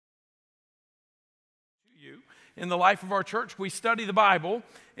you. In the life of our church, we study the Bible,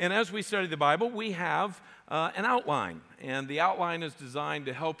 and as we study the Bible, we have an outline, and the outline is designed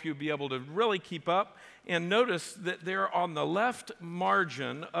to help you be able to really keep up. And notice that there on the left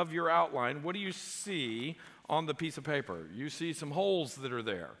margin of your outline, what do you see on the piece of paper? You see some holes that are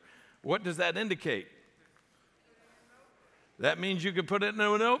there. What does that indicate? That means you could put it in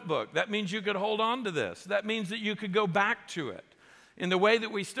a notebook. That means you could hold on to this. That means that you could go back to it. In the way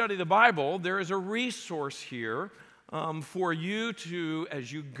that we study the Bible, there is a resource here for you to,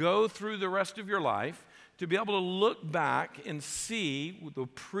 as you go through the rest of your life, to be able to look back and see the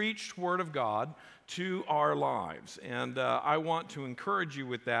preached Word of God to our lives. And I want to encourage you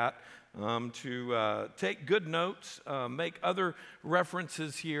with that, to take good notes, make other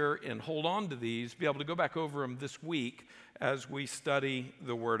references here, and hold on to these, be able to go back over them this week as we study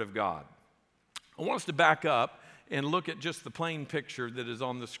the Word of God. I want us to back up and look at just the plain picture that is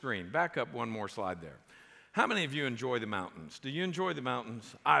on the screen. Back up one more slide there. How many of you enjoy the mountains? Do you enjoy the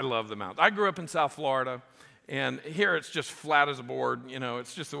mountains? I love the mountains. I grew up in South Florida, and here it's just flat as a board. You know,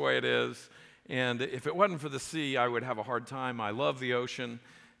 it's just the way it is. And if it wasn't for the sea, I would have a hard time. I love the ocean,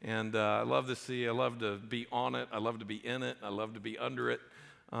 and I love the sea. I love to be on it. I love to be in it. I love to be under it.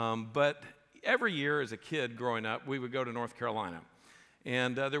 But every year as a kid growing up, we would go to North Carolina.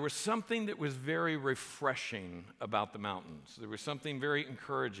 And there was something that was very refreshing about the mountains. There was something very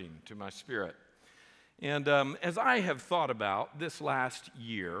encouraging to my spirit. And as I have thought about this last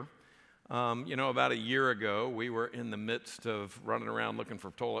year, about a year ago, we were in the midst of running around looking for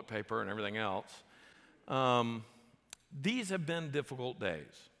toilet paper and everything else. These have been difficult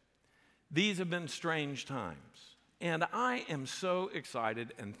days. These have been strange times. And I am so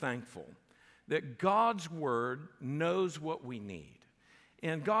excited and thankful that God's Word knows what we need.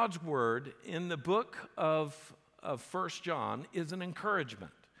 And God's Word in the book of 1 John is an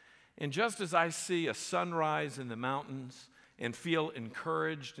encouragement. And just as I see a sunrise in the mountains and feel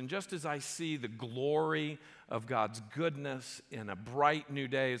encouraged, and just as I see the glory of God's goodness in a bright new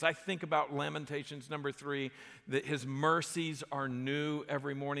day, as I think about Lamentations number 3, that His mercies are new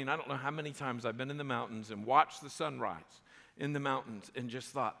every morning. I don't know how many times I've been in the mountains and watched the sunrise in the mountains and just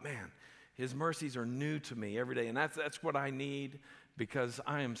thought, man, His mercies are new to me every day. And that's what I need, because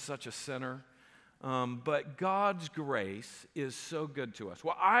I am such a sinner. But God's grace is so good to us.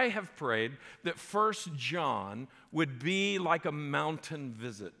 Well, I have prayed that 1 John would be like a mountain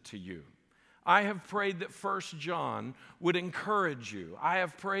visit to you. I have prayed that 1 John would encourage you. I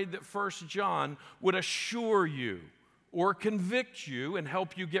have prayed that 1 John would assure you or convict you and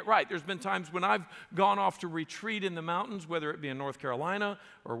help you get right. There's been times when I've gone off to retreat in the mountains, whether it be in North Carolina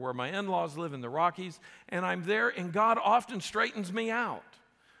or where my in-laws live in the Rockies, and I'm there, and God often straightens me out.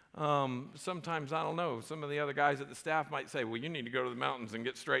 Sometimes, I don't know, some of the other guys at the staff might say, well, you need to go to the mountains and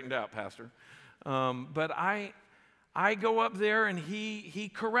get straightened out, Pastor. But I go up there, and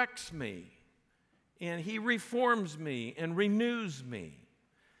he corrects me, and He reforms me and renews me.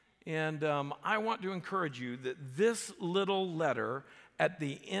 And I want to encourage you that this little letter at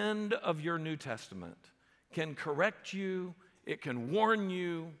the end of your New Testament can correct you, it can warn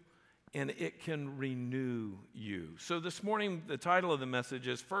you, and it can renew you. So this morning, the title of the message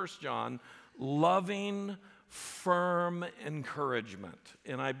is 1 John, Loving, Firm Encouragement.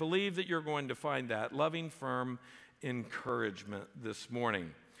 And I believe that you're going to find that, loving, firm encouragement this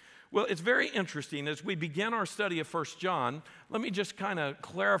morning. Well, it's very interesting. As we begin our study of 1 John, let me just kind of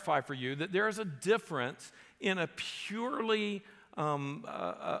clarify for you that there is a difference in a purely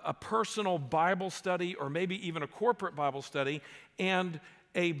a personal Bible study, or maybe even a corporate Bible study, and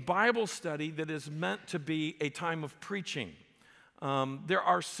a Bible study that is meant to be a time of preaching. There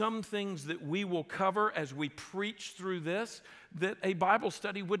are some things that we will cover as we preach through this that a Bible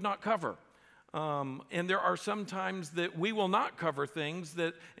study would not cover. And there are some times that we will not cover things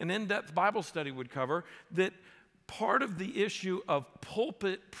that an in-depth Bible study would cover. That part of the issue of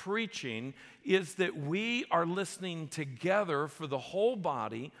pulpit preaching is that we are listening together for the whole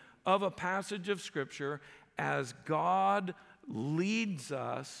body of a passage of Scripture as God leads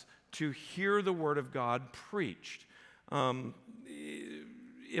us to hear the Word of God preached.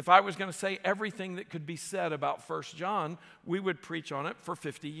 If I was going to say everything that could be said about 1 John, we would preach on it for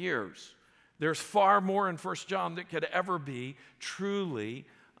 50 years. There's far more in 1 John that could ever be truly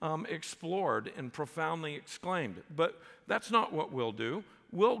explored and profoundly exclaimed. But that's not what we'll do.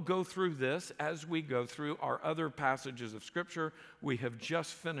 We'll go through this as we go through our other passages of Scripture. We have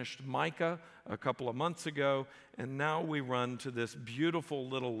just finished Micah a couple of months ago, and now we run to this beautiful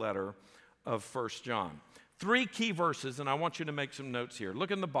little letter of 1 John. 3 key verses, and I want you to make some notes here.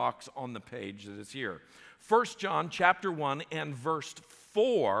 Look in the box on the page that is here. 1 John chapter 1 and verse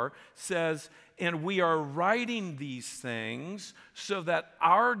 4 says, and we are writing these things so that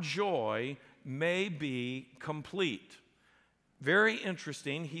our joy may be complete. Very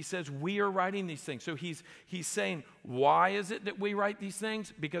interesting. He says we are writing these things. So he's saying, why is it that we write these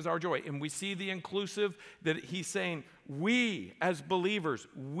things? Because our joy. And we see the inclusive that he's saying, we as believers,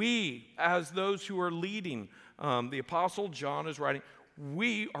 we as those who are leading. The Apostle John is writing,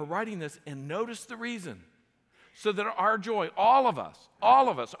 we are writing this, and notice the reason. So that our joy, all of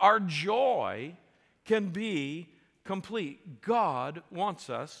us, our joy can be complete. God wants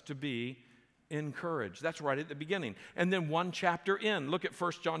us to be encouraged. That's right at the beginning. And then one chapter in, look at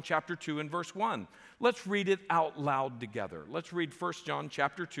 1 John chapter 2 and verse 1. Let's read it out loud together. Let's read 1 John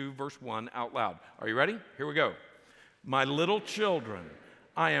chapter 2 verse 1 out loud. Are you ready? Here we go. My little children,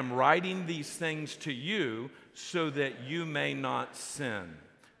 I am writing these things to you so that you may not sin.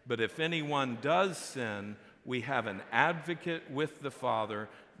 But if anyone does sin, we have an advocate with the Father,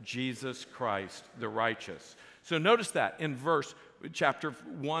 Jesus Christ the righteous. So notice that in chapter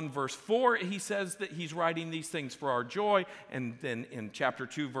 1, verse 4, he says that he's writing these things for our joy. And then in chapter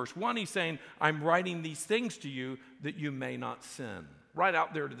 2, verse 1, he's saying, I'm writing these things to you that you may not sin. Right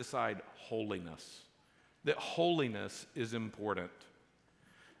out there to the side, holiness. That holiness is important.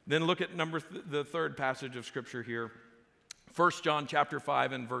 Then look at the third passage of Scripture here. 1 John chapter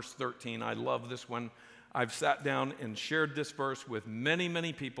 5 and verse 13. I love this one. I've sat down and shared this verse with many,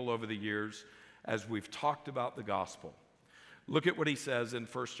 many people over the years as we've talked about the gospel. Look at what he says in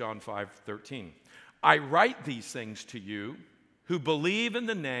 1 John 5:13. I write these things to you who believe in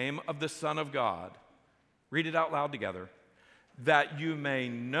the name of the Son of God. Read it out loud together. That you may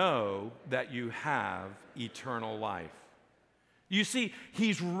know that you have eternal life. You see,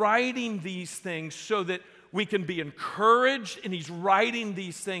 he's writing these things so that we can be encouraged, and he's writing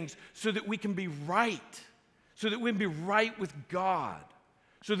these things so that we can be right, so that we can be right with God,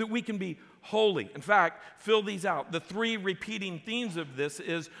 so that we can be holy. In fact, fill these out. The 3 repeating themes of this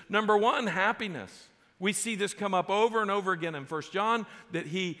is, number 1, happiness. We see this come up over and over again in 1 John, that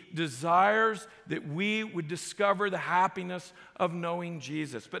he desires that we would discover the happiness of knowing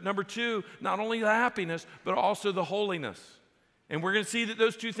Jesus. But number 2, not only the happiness, but also the holiness. And we're going to see that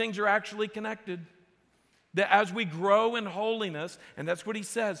those 2 things are actually connected. That as we grow in holiness, and that's what he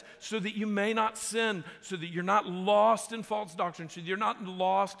says, so that you may not sin, so that you're not lost in false doctrine, so that you're not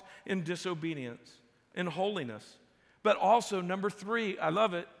lost in disobedience, in holiness. But also, number 3, I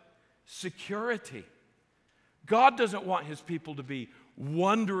love it, security. God doesn't want his people to be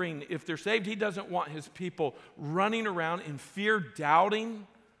wondering if they're saved. He doesn't want his people running around in fear, doubting.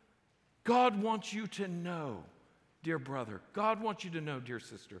 God wants you to know, dear brother, God wants you to know, dear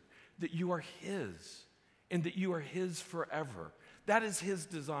sister, that you are his. And that you are his forever. That is his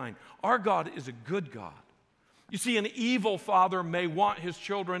design. Our God is a good God. You see, an evil father may want his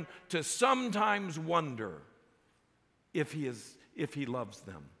children to sometimes wonder if he loves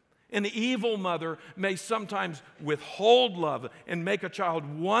them. An evil mother may sometimes withhold love and make a child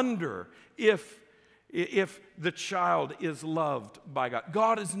wonder if the child is loved by God.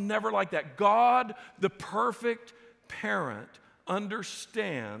 God is never like that. God, the perfect parent,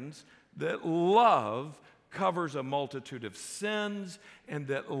 understands that love covers a multitude of sins, and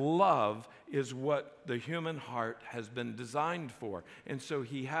that love is what the human heart has been designed for. And so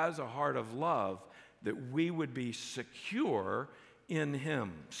he has a heart of love that we would be secure in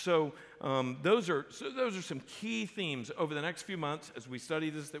him. So those are some key themes over the next few months as we study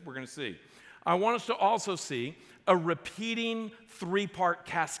this that we're going to see. I want us to also see a repeating 3-part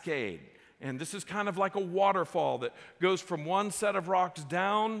cascade. And this is kind of like a waterfall that goes from one set of rocks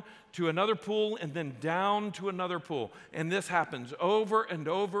down to another pool and then down to another pool. And this happens over and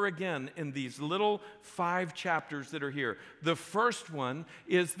over again in these little 5 chapters that are here. The first one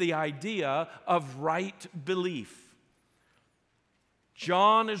is the idea of right belief.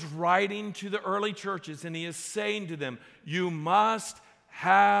 John is writing to the early churches, and he is saying to them, you must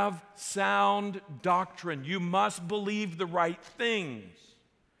have sound doctrine. You must believe the right things.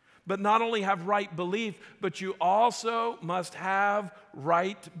 But not only have right belief, but you also must have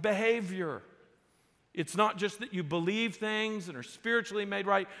right behavior. It's not just that you believe things and are spiritually made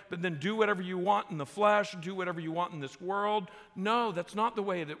right, but then do whatever you want in the flesh, do whatever you want in this world. No, that's not the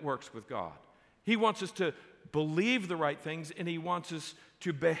way that it works with God. He wants us to believe the right things, and he wants us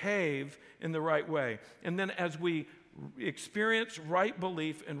to behave in the right way. And then as we experience right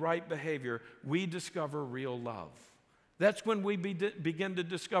belief and right behavior, we discover real love. That's when we begin to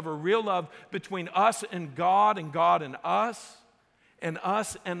discover real love between us and God and us and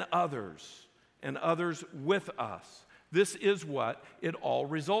others with us. This is what it all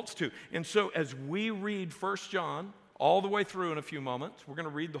results to. And so as we read 1 John all the way through in a few moments. We're going to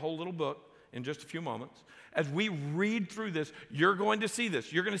read the whole little book in just a few moments. As we read through this, you're going to see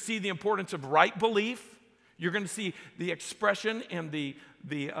this. You're going to see the importance of right belief. You're going to see the expression and the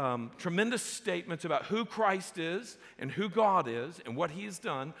tremendous statements about who Christ is and who God is and what he has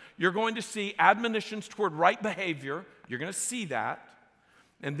done. You're going to see admonitions toward right behavior. You're going to see that.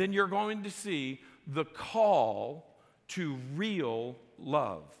 And then you're going to see the call to real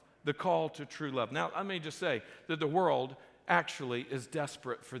love, the call to true love. Now, let me just say that the world actually is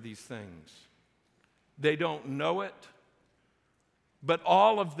desperate for these things. They don't know it, but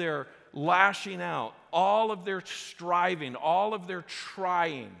all of their lashing out, all of their striving, all of their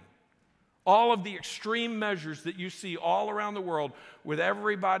trying, all of the extreme measures that you see all around the world with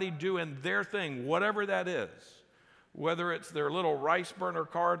everybody doing their thing, whatever that is, whether it's their little rice burner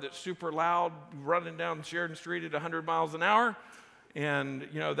car that's super loud running down Sheridan Street at 100 miles an hour, and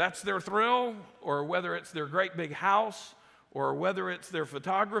that's their thrill, or whether it's their great big house, or whether it's their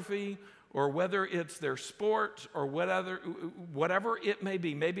photography, or whether it's their sport, or whatever it may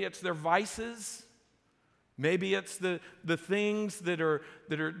be. Maybe it's their vices. Maybe it's the things that are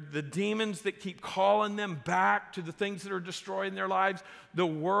the demons that keep calling them back to the things that are destroying their lives. The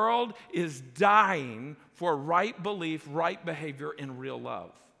world is dying for right belief, right behavior, and real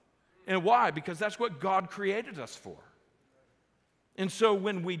love. And why? Because that's what God created us for. And so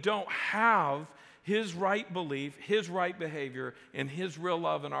when we don't have his right belief, his right behavior, and his real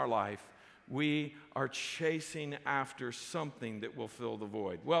love in our life, we are chasing after something that will fill the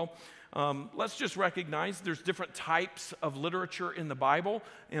void. Well, let's just recognize there's different types of literature in the Bible,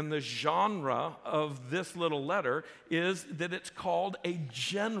 and the genre of this little letter is that it's called a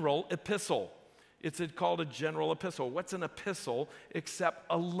general epistle. It's called a general epistle. What's an epistle except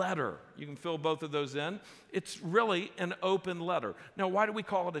a letter? You can fill both of those in. It's really an open letter. Now, why do we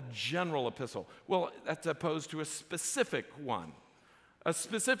call it a general epistle? Well, that's opposed to a specific one. A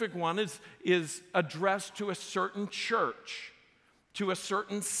specific one is addressed to a certain church, to a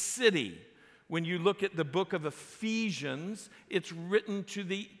certain city. When you look at the book of Ephesians, it's written to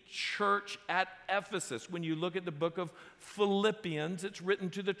the church at Ephesus. When you look at the book of Philippians, it's written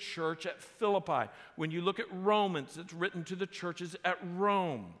to the church at Philippi. When you look at Romans, it's written to the churches at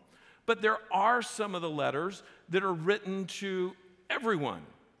Rome. But there are some of the letters that are written to everyone.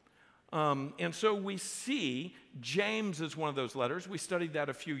 And so we see James is one of those letters. We studied that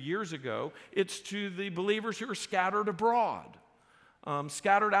a few years ago. It's to the believers who are scattered abroad,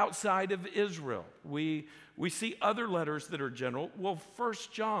 scattered outside of Israel. We see other letters that are general. Well, 1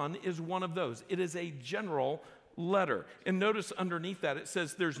 John is one of those. It is a general letter. And notice underneath that it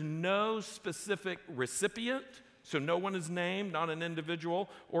says there's no specific recipient, so no one is named, not an individual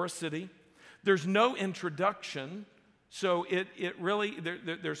or a city. There's no introduction. So it really,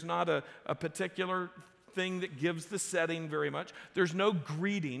 there's not a particular thing that gives the setting very much. There's no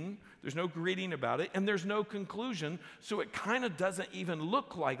greeting. There's no greeting about it. And there's no conclusion. So it kind of doesn't even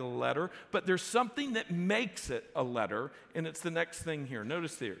look like a letter, but there's something that makes it a letter, and it's the next thing here.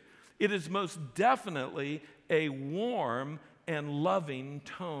 Notice here. It is most definitely a warm and loving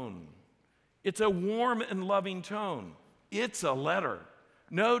tone. It's a warm and loving tone. It's a letter.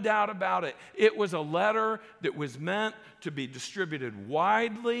 No doubt about it. It was a letter that was meant to be distributed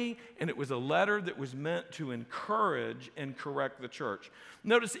widely, and it was a letter that was meant to encourage and correct the church.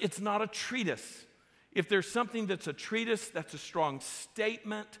 Notice it's not a treatise. If there's something that's a treatise, that's a strong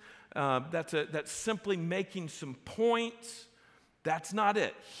statement, that's simply making some points. That's not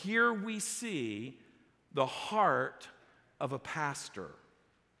it. Here we see the heart of a pastor.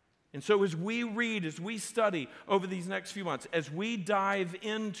 And so as we read, as we study over these next few months, as we dive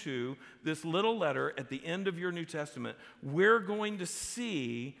into this little letter at the end of your New Testament, we're going to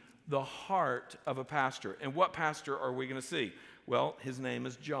see the heart of a pastor. And what pastor are we going to see? Well, his name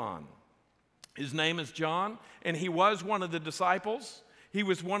is John. His name is John, and he was one of the disciples. He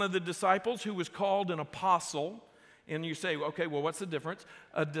was one of the disciples who was called an apostle. And you say, okay, well, what's the difference?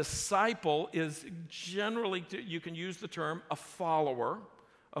 A disciple is generally, you can use the term, a follower.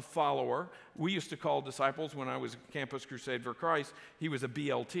 A follower. We used to call disciples, when I was at Campus Crusade for Christ, he was a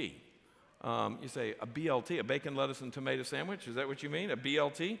BLT. You say, a BLT, a bacon, lettuce, and tomato sandwich? Is that what you mean, a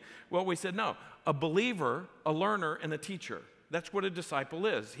BLT? Well, we said, no, a believer, a learner, and a teacher. That's what a disciple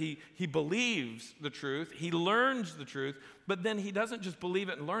is. He believes the truth, he learns the truth, but then he doesn't just believe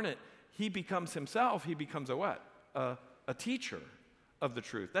it and learn it. He becomes himself, he becomes a what? A teacher of the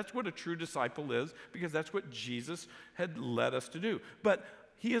truth. That's what a true disciple is, because that's what Jesus had led us to do. But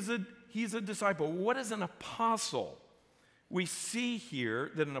he's a disciple. What is an apostle? We see here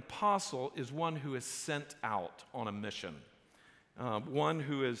that an apostle is one who is sent out on a mission. one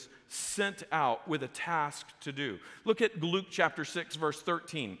who is sent out with a task to do. Look at Luke chapter 6, verse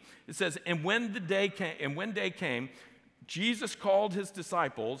 13. It says, and when day came, Jesus called his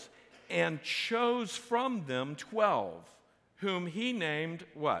disciples and chose from them 12, whom he named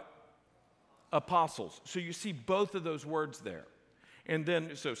what? Apostles. So you see both of those words there. And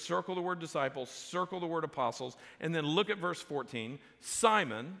then, so circle the word disciples, circle the word apostles, and then look at verse 14.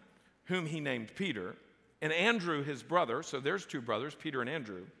 Simon, whom he named Peter, and Andrew, his brother. So there's two brothers, Peter and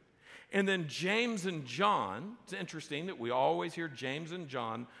Andrew. And then James and John. It's interesting that we always hear James and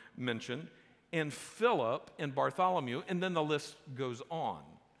John mentioned. And Philip and Bartholomew. And then the list goes on.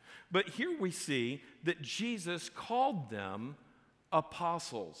 But here we see that Jesus called them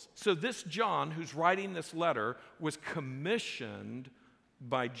apostles. So this John, who's writing this letter, was commissioned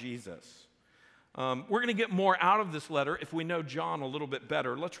by Jesus. We're going to get more out of this letter if we know John a little bit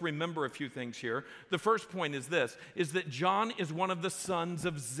better. Let's remember a few things here. The first point is this, is that John is one of the sons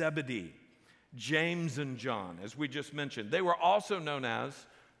of Zebedee, James and John, as we just mentioned. They were also known as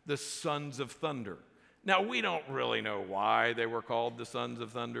the sons of thunder. Now, we don't really know why they were called the sons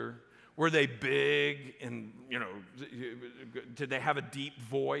of thunder. Were they big and, did they have a deep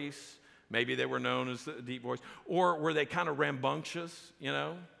voice? Maybe they were known as the deep voice. Or were they kind of rambunctious,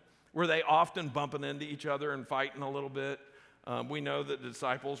 Were they often bumping into each other and fighting a little bit? We know that the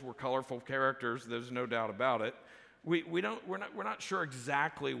disciples were colorful characters. There's no doubt about it. We're not sure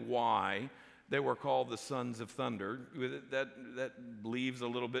exactly why they were called the sons of thunder. That leaves a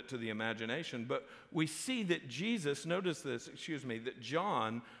little bit to the imagination. But we see that Jesus, notice this, that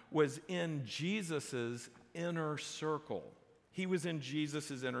John was in Jesus's inner circle. He was in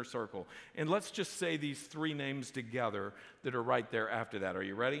Jesus's inner circle. And let's just say these three names together that are right there after that. Are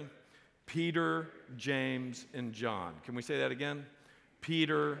you ready? Peter, James, and John. Can we say that again?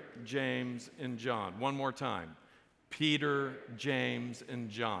 Peter, James, and John. One more time. Peter, James, and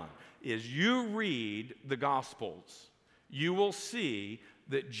John. As you read the Gospels, you will see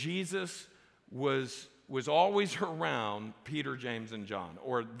that Jesus was always around Peter, James, and John,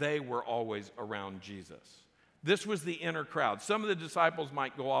 or they were always around Jesus. This was the inner crowd. Some of the disciples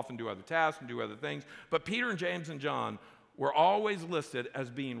might go off and do other tasks and do other things, but Peter and James and John were always listed as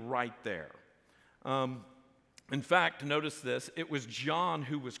being right there. In fact, notice this, it was John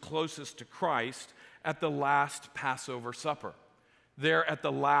who was closest to Christ at the last Passover supper. There at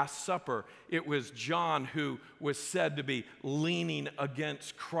the Last Supper, it was John who was said to be leaning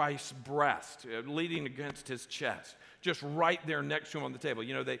against Christ's breast, leaning against his chest, just right there next to him on the table.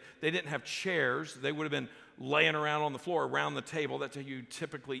 They didn't have chairs. They would have been laying around on the floor around the table. That's how you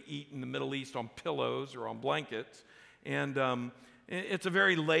typically eat in the Middle East, on pillows or on blankets. And it's a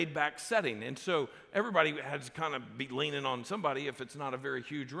very laid-back setting. And so everybody has to kind of be leaning on somebody if it's not a very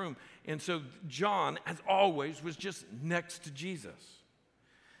huge room. And so John, as always, was just next to Jesus.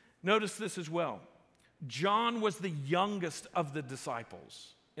 Notice this as well. John was the youngest of the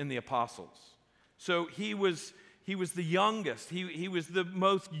disciples in the apostles. So he was the youngest. He was the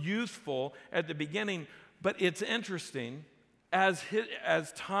most youthful at the beginning. But it's interesting, as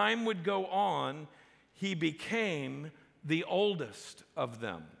time would go on, he became the oldest of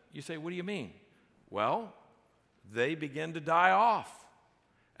them. You say, what do you mean? Well, they begin to die off.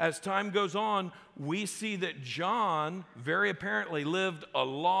 As time goes on, we see that John very apparently lived a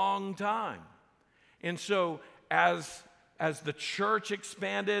long time. And so as the church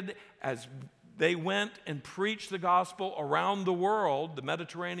expanded, as they went and preached the gospel around the world, the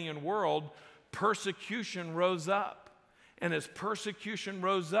Mediterranean world, persecution rose up. And as persecution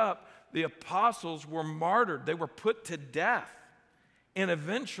rose up, the apostles were martyred. They were put to death. And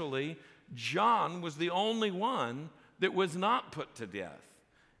eventually, John was the only one that was not put to death.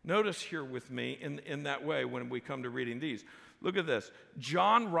 Notice here with me in that way when we come to reading these. Look at this.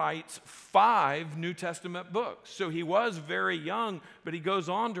 John writes 5 New Testament books. So he was very young, but he goes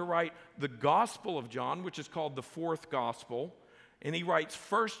on to write the Gospel of John, which is called the 4th Gospel. And he writes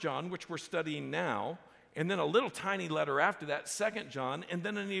 1 John, which we're studying now. And then a little tiny letter after that, 2 John. And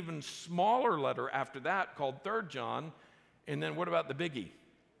then an even smaller letter after that called 3 John. And then what about the biggie?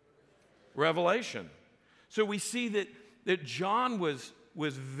 Revelation. So we see that John was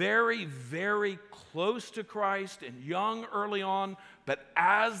very, very close to Christ and young early on, but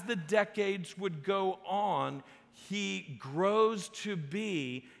as the decades would go on, he grows to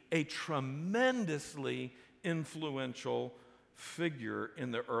be a tremendously influential figure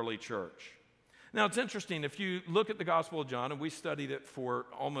in the early church. Now, it's interesting, if you look at the Gospel of John, and we studied it for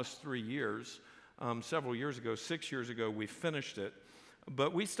almost 3 years, several years ago, 6 years ago, we finished it,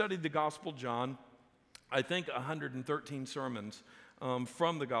 but we studied the Gospel of John, I think 113 sermons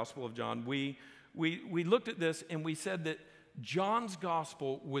from the Gospel of John. We looked at this and we said John's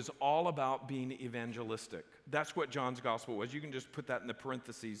gospel was all about being evangelistic. That's what John's gospel was. You can just put that in the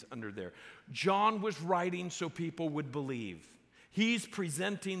parentheses under there. John was writing so people would believe. He's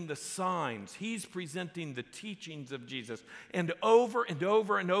presenting the signs. He's presenting the teachings of Jesus. And over and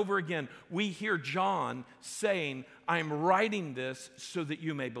over and over again, we hear John saying, I'm writing this so that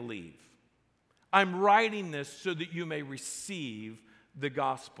you may believe. I'm writing this so that you may receive the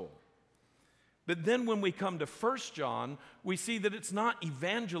gospel. But then when we come to 1 John, we see that it's not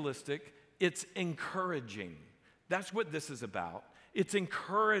evangelistic, it's encouraging. That's what this is about. It's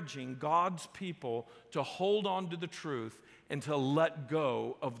encouraging God's people to hold on to the truth and to let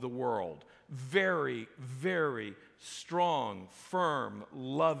go of the world. Very, very strong, firm,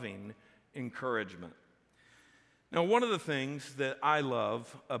 loving encouragement. Now, one of the things that I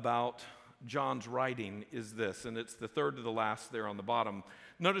love about John's writing is this, and it's the third to the last there on the bottom.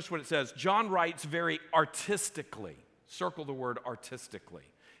 Notice what it says. John writes very artistically. Circle the word artistically.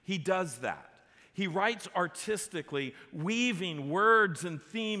 He does that. He writes artistically, weaving words and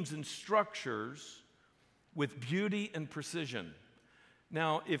themes and structures with beauty and precision.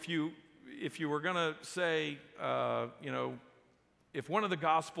 Now, if you were going to say, if one of the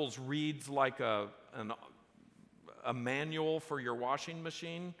Gospels reads like a manual for your washing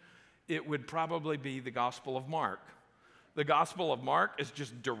machine, it would probably be the Gospel of Mark. The Gospel of Mark is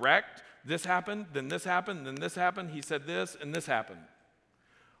just direct. This happened, then this happened, then this happened. He said this, and this happened.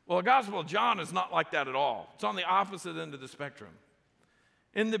 Well, the Gospel of John is not like that at all. It's on the opposite end of the spectrum.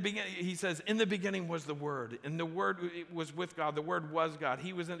 In the beginning, he says, in the beginning was the Word, and the Word was with God. The Word was God.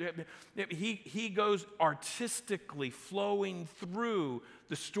 He goes artistically flowing through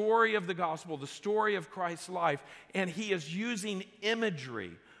the story of the gospel, the story of Christ's life, and he is using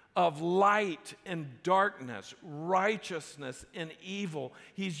imagery of light and darkness, righteousness and evil.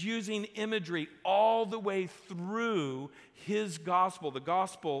 He's using imagery all the way through his gospel, the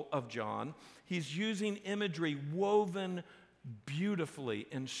Gospel of John. He's using imagery woven beautifully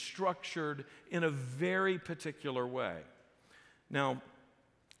and structured in a very particular way. Now,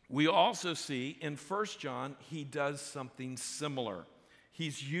 we also see in 1 John, he does something similar.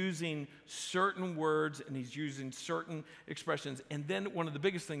 He's using certain words and he's using certain expressions. And then one of the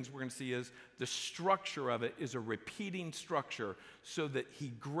biggest things we're going to see is the structure of it is a repeating structure so that he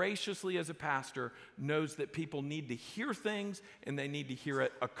graciously, as a pastor, knows that people need to hear things and they need to hear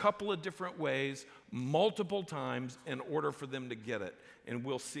it a couple of different ways, multiple times, in order for them to get it. And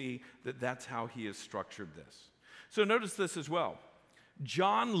we'll see that that's how he has structured this. So notice this as well.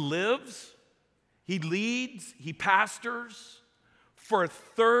 John lives, he leads, he pastors for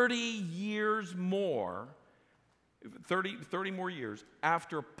 30 years more, 30 more years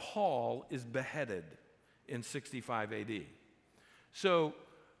after Paul is beheaded in 65 AD. So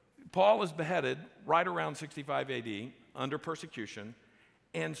Paul is beheaded right around 65 AD under persecution,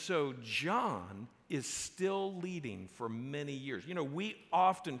 and so John is still leading for many years. You know, we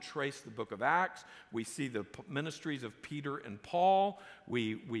often trace the book of Acts. We see the ministries of Peter and Paul.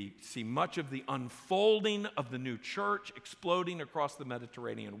 We see much of the unfolding of the new church exploding across the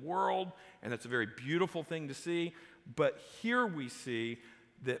Mediterranean world, and it's a very beautiful thing to see. But here we see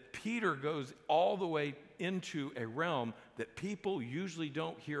that Peter goes all the way into a realm that people usually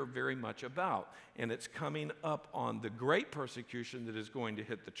don't hear very much about. And it's coming up on the great persecution that is going to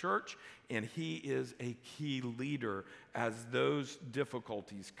hit the church, and he is a key leader as those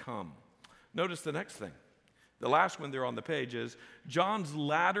difficulties come. Notice the next thing. The last one there on the page is, John's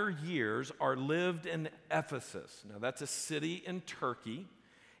latter years are lived in Ephesus. Now that's a city in Turkey,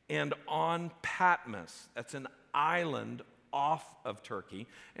 and on Patmos. That's an island off of Turkey.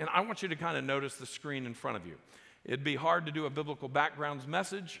 And I want you to kind of notice the screen in front of you. It'd be hard to do a biblical backgrounds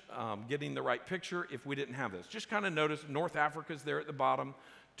message, getting the right picture, if we didn't have this. Just kind of notice North Africa's there at the bottom.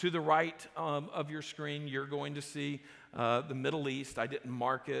 To the right of your screen, you're going to see the Middle East. I didn't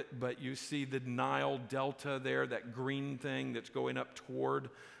mark it, but you see the Nile Delta there, that green thing that's going up toward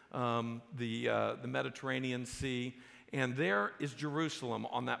the Mediterranean Sea. And there is Jerusalem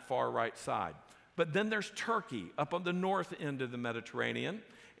on that far right side. But then there's Turkey up on the north end of the Mediterranean.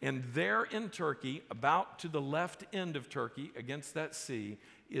 And there in Turkey, about to the left end of Turkey, against that sea,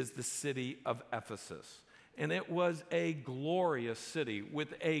 is the city of Ephesus. And it was a glorious city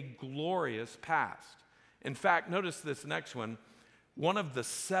with a glorious past. In fact, notice this next one. One of the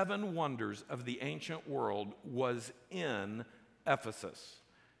 7 wonders of the ancient world was in Ephesus.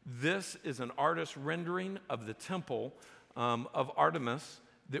 This is an artist's rendering of the temple of Artemis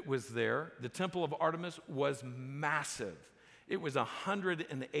that was there. The temple of Artemis was massive. It was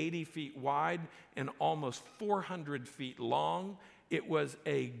 180 feet wide and almost 400 feet long, It was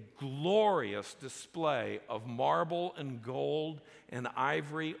a glorious display of marble and gold and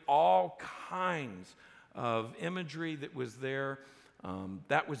ivory, all kinds of imagery that was there.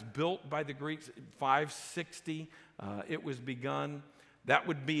 That was built by the Greeks, 560. It was begun. That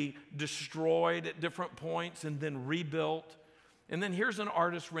would be destroyed at different points and then rebuilt. And then here's an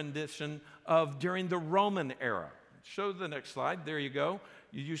artist's rendition of during the Roman era. Show the next slide. There you go.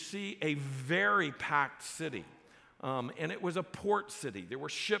 You see a very packed city. And it was a port city. There were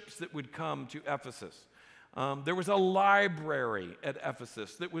ships that would come to Ephesus. There was a library at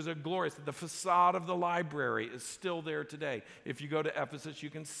Ephesus that was a glorious. The facade of the library is still there today. If you go to Ephesus, you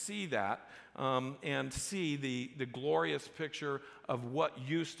can see that and see the glorious picture of what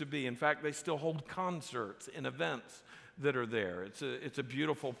used to be. In fact, they still hold concerts and events that are there. It's a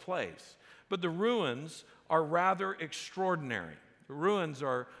beautiful place. But the ruins are rather extraordinary. The ruins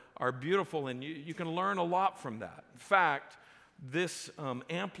are beautiful, and you can learn a lot from that. In fact, this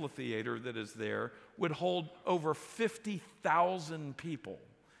amphitheater that is there would hold over 50,000 people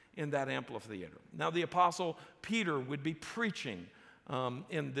in that amphitheater. Now, the Apostle Peter would be preaching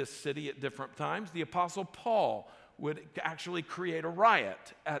in this city at different times. The Apostle Paul would actually create a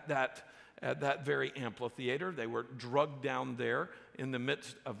riot at that very amphitheater. They were drugged down there in the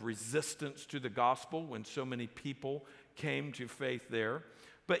midst of resistance to the gospel when so many people came to faith there.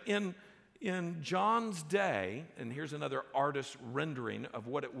 But in John's day, and here's another artist's rendering of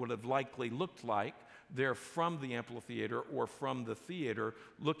what it would have likely looked like there from the amphitheater or from the theater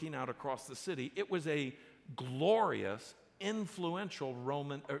looking out across the city, it was a glorious, influential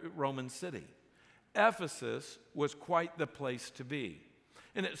Roman city. Ephesus was quite the place to be.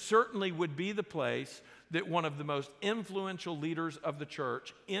 And it certainly would be the place that one of the most influential leaders of the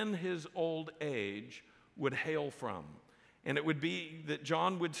church in his old age would hail from. And it would be that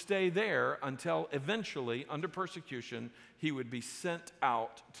John would stay there until eventually, under persecution, he would be sent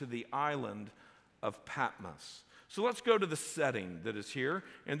out to the island of Patmos. So let's go to the setting that is here,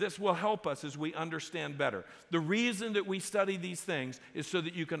 and this will help us as we understand better. The reason that we study these things is so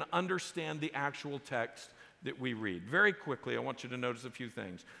that you can understand the actual text that we read. Very quickly, I want you to notice a few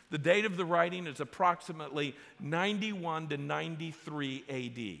things. The date of the writing is approximately 91 to 93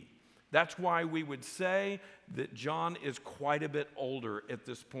 AD. That's why we would say that John is quite a bit older at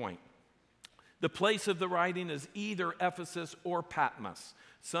this point. The place of the writing is either Ephesus or Patmos.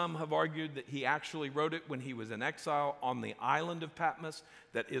 Some have argued that he actually wrote it when he was in exile on the island of Patmos.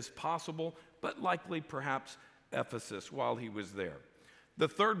 That is possible, but likely perhaps Ephesus while he was there. The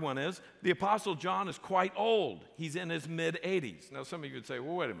third one is the Apostle John is quite old. He's in his mid-80s. Now, some of you would say,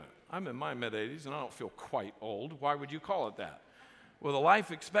 well, wait a minute. I'm in my mid-80s and I don't feel quite old. Why would you call it that? Well, the life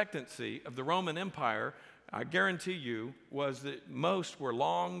expectancy of the Roman Empire, I guarantee you, was that most were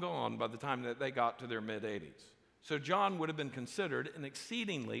long gone by the time that they got to their mid-80s. So John would have been considered an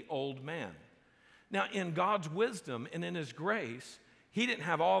exceedingly old man. Now, in God's wisdom and in his grace, he didn't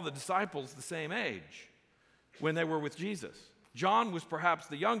have all the disciples the same age when they were with Jesus. John was perhaps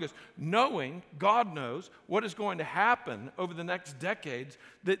the youngest, knowing, God knows, what is going to happen over the next decades,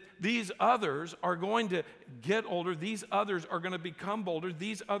 that these others are going to get older, these others are going to become bolder,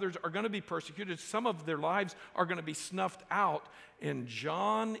 these others are going to be persecuted, some of their lives are going to be snuffed out, and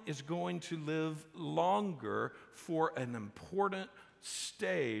John is going to live longer for an important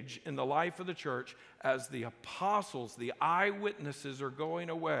stage in the life of the church as the apostles, the eyewitnesses are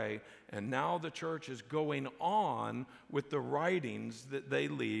going away, and now the church is going on with the writings that they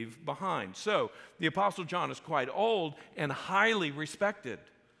leave behind. So the Apostle John is quite old and highly respected.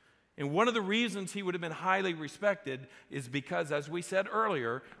 And one of the reasons he would have been highly respected is because, as we said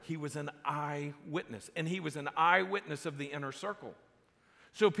earlier, he was an eyewitness, and he was an eyewitness of the inner circle.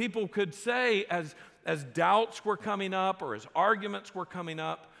 So people could say, as doubts were coming up or as arguments were coming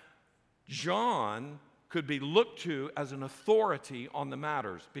up, John could be looked to as an authority on the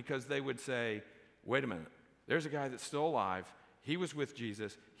matters, because they would say, wait a minute, there's a guy that's still alive, he was with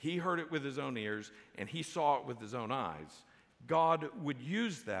Jesus, he heard it with his own ears, and he saw it with his own eyes. God would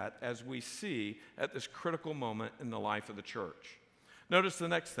use that, as we see at this critical moment in the life of the church. Notice the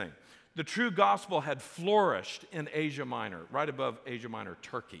next thing. The true gospel had flourished in Asia Minor, right above Asia Minor,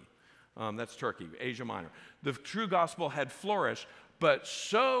 Turkey. That's Turkey, Asia Minor. The true gospel had flourished, but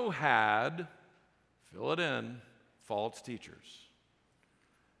so had, fill it in, false teachers.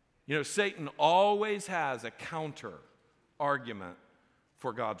 You know, Satan always has a counter argument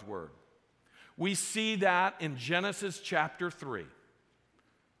for God's word. We see that in Genesis chapter 3,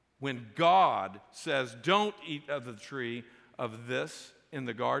 when God says, don't eat of the tree of this in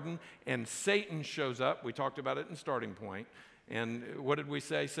the garden, and Satan shows up. We talked about it in Starting Point. And what did we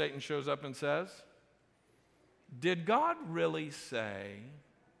say Satan shows up and says? did God really say?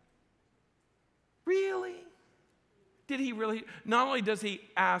 Really? Did he really? Not only does he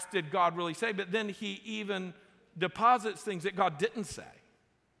ask, did God really say, but then he even deposits things that God didn't say.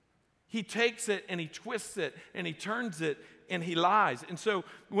 He takes it and he twists it and he turns it and he lies. And so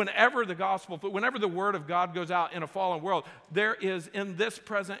whenever the word of God goes out in a fallen world, there is, in this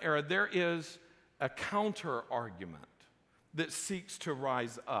present era, there is a counter argument that seeks to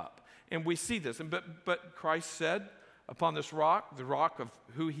rise up. And we see this. But Christ said, upon this rock, the rock of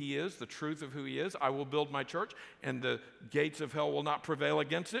who he is, the truth of who he is, I will build my church, and the gates of hell will not prevail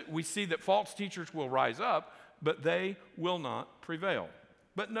against it. We see that false teachers will rise up, but they will not prevail.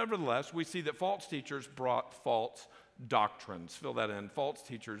 But nevertheless, we see that false teachers brought false doctrines. Fill that in. False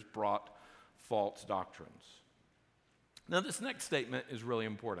teachers brought false doctrines. Now, this next statement is really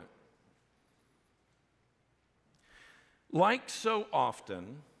important. Like so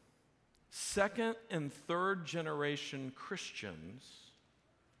often, second and third generation Christians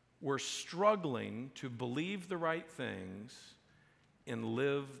were struggling to believe the right things and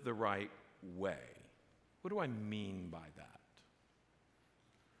live the right way. What do I mean by that?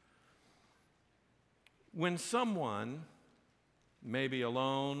 When someone, maybe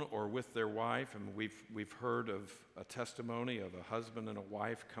alone or with their wife, and we've heard of a testimony of a husband and a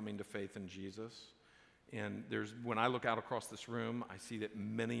wife coming to faith in Jesus, and when I look out across this room, I see that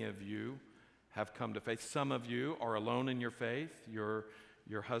many of you have come to faith. Some of you are alone in your faith. Your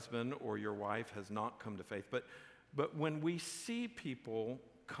husband or your wife has not come to faith. But when we see people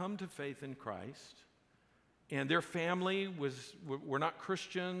come to faith in Christ, and their family were not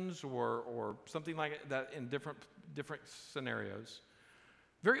Christians or something like that in different scenarios,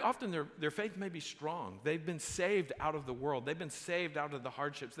 very often their faith may be strong. They've been saved out of the world. They've been saved out of the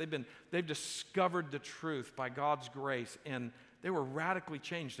hardships. They've discovered the truth by God's grace, and they were radically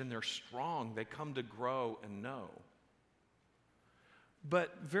changed, and they're strong. They come to grow and know. But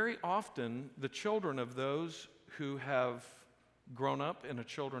very often, the children of those who have grown up in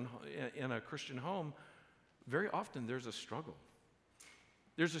a Christian home, very often there's a struggle.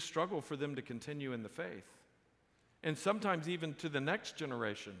 There's a struggle for them to continue in the faith. And sometimes even to the next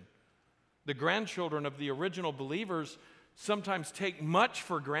generation. The grandchildren of the original believers sometimes take much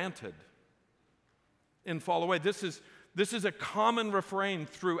for granted and fall away. This is a common refrain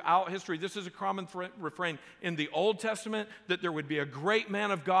throughout history. This is a common refrain in the Old Testament, that there would be a great man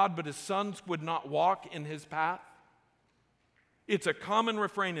of God, but his sons would not walk in his path. It's a common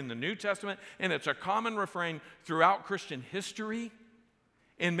refrain in the New Testament, and it's a common refrain throughout Christian history.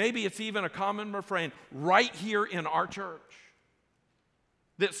 And maybe it's even a common refrain right here in our church.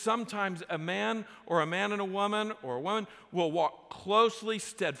 That sometimes a man and a woman or a woman will walk closely,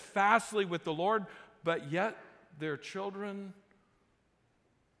 steadfastly with the Lord, but yet their children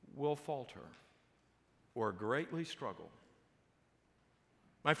will falter or greatly struggle.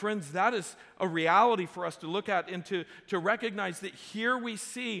 My friends, that is a reality for us to look at and to recognize that here we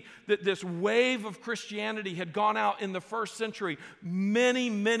see that this wave of Christianity had gone out in the first century.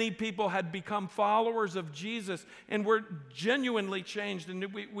 Many, many people had become followers of Jesus and were genuinely changed. And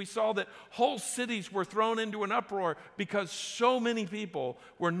we saw that whole cities were thrown into an uproar because so many people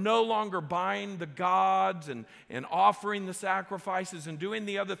were no longer buying the gods and offering the sacrifices and doing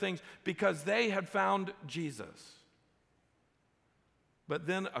the other things because they had found Jesus. But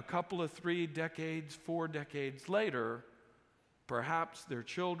then a couple of 3 decades, 4 decades later, perhaps their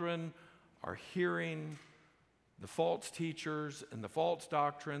children are hearing the false teachers and the false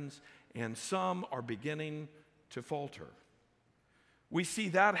doctrines, and some are beginning to falter. We see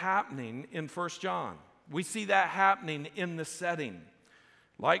that happening in 1 John. We see that happening in the setting.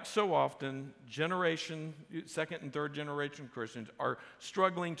 Like so often, second and third generation Christians are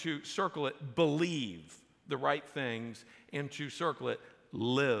struggling to circle it, believe the right things, and to circle it,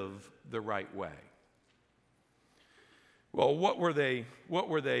 live the right way. Well, what were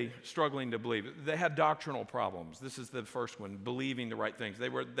they struggling to believe? They had doctrinal problems. This is the first one, believing the right things. They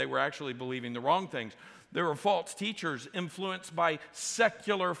were actually believing the wrong things. There were false teachers influenced by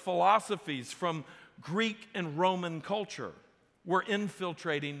secular philosophies from Greek and Roman culture, were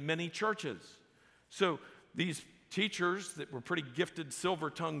infiltrating many churches. So these teachers that were pretty gifted,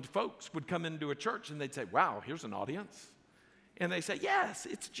 silver-tongued folks would come into a church and they'd say, wow, here's an audience. And they say, yes,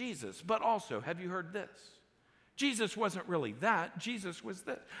 it's Jesus, but also, have you heard this? Jesus wasn't really that. Jesus was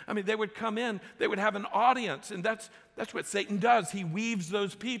this. I mean, they would come in, they would have an audience, and that's what Satan does. He weaves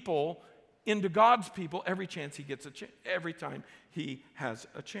those people into God's people every chance he gets every time he has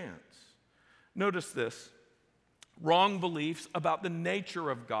a chance. Notice this. Wrong beliefs about the nature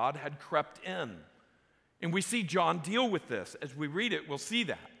of God had crept in. And we see John deal with this. As we read it, we'll see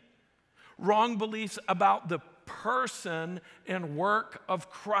that. Wrong beliefs about the person and work of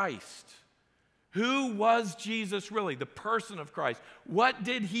Christ. Who was Jesus really? The person of Christ. What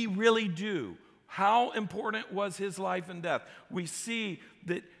did he really do? How important was his life and death? We see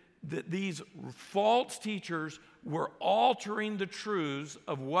that these false teachers were altering the truths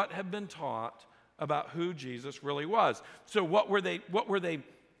of what had been taught about who Jesus really was. So what were they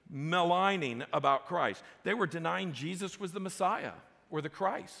maligning about Christ? They were denying Jesus was the Messiah or the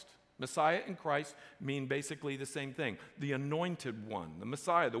Christ. Messiah and Christ mean basically the same thing. The anointed one, the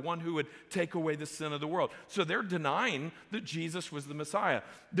Messiah, the one who would take away the sin of the world. So they're denying that Jesus was the Messiah.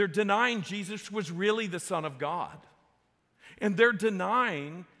 They're denying Jesus was really the Son of God. And they're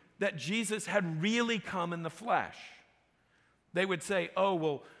denying that Jesus had really come in the flesh. They would say, oh,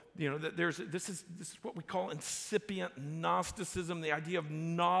 well, this is what we call incipient Gnosticism. The idea of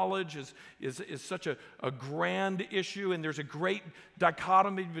knowledge is such a grand issue, and there's a great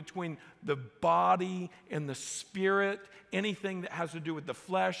dichotomy between the body and the spirit. Anything that has to do with the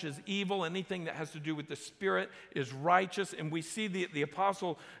flesh is evil. Anything that has to do with the spirit is righteous. And we see the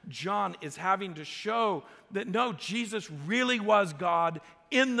Apostle John is having to show that no, Jesus really was God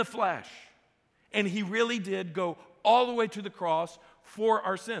in the flesh. And he really did go all the way to the cross for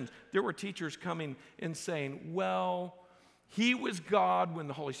our sins. There were teachers coming and saying, well, he was God when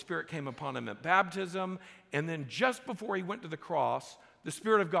the Holy Spirit came upon him at baptism, and then just before he went to the cross, the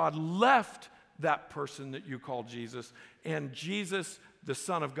Spirit of God left that person that you call Jesus, and Jesus, the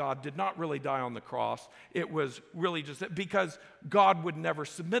Son of God, did not really die on the cross. It was really just that because God would never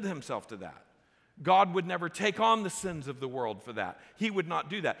submit himself to that. God would never take on the sins of the world for that. He would not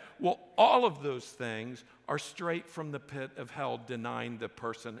do that. Well, all of those things are straight from the pit of hell, denying the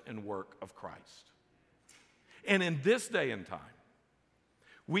person and work of Christ. And in this day and time,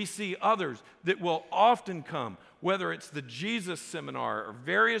 we see others that will often come, whether it's the Jesus seminar or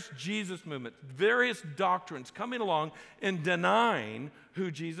various Jesus movements, various doctrines coming along and denying who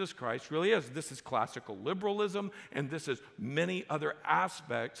Jesus Christ really is. This is classical liberalism, and this is many other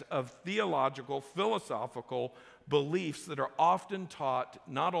aspects of theological, philosophical beliefs that are often taught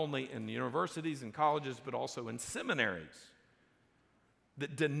not only in universities and colleges, but also in seminaries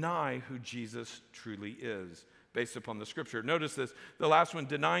that deny who Jesus truly is based upon the scripture. Notice this, the last one,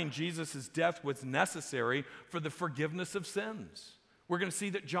 denying Jesus' death was necessary for the forgiveness of sins. We're going to see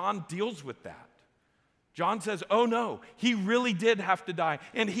that John deals with that. John says, oh no, he really did have to die,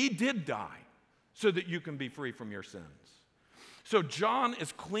 and he did die so that you can be free from your sins. So John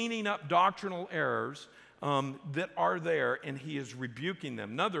is cleaning up doctrinal errors that are there, and he is rebuking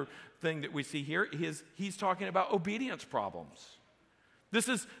them. Another thing that we see here is he's talking about obedience problems. This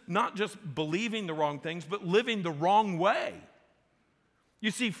is not just believing the wrong things, but living the wrong way.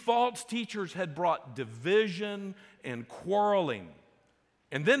 You see, false teachers had brought division and quarreling,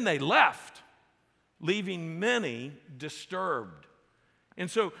 and then they left, leaving many disturbed.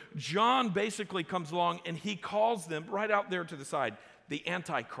 And so John basically comes along and he calls them right out there to the side, the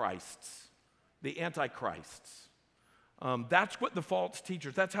antichrists. The antichrists. That's what the false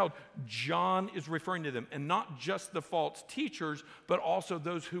teachers, that's how John is referring to them. And not just the false teachers, but also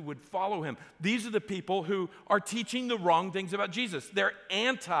those who would follow him. These are the people who are teaching the wrong things about Jesus. They're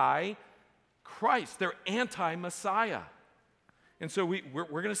anti-Christ. They're anti-Messiah. And so we're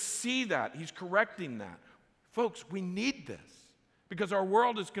going to see that. He's correcting that. Folks, we need this because our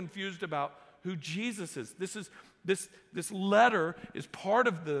world is confused about who Jesus is. This letter is part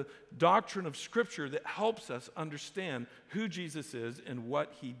of the doctrine of Scripture that helps us understand who Jesus is and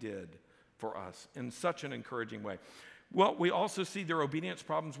what he did for us in such an encouraging way. Well, we also see their obedience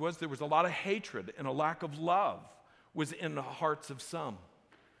problems was there was a lot of hatred and a lack of love was in the hearts of some.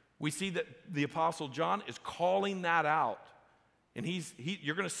 We see that the Apostle John is calling that out. And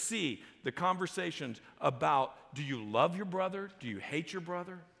you're going to see the conversations about, do you love your brother? Do you hate your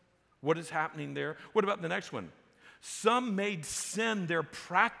brother? What is happening there? What about the next one? Some made sin their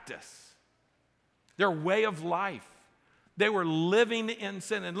practice, their way of life. They were living in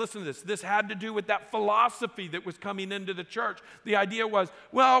sin. And listen to this. This had to do with that philosophy that was coming into the church. The idea was,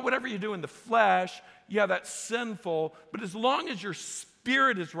 well, whatever you do in the flesh, yeah, that's sinful. But as long as your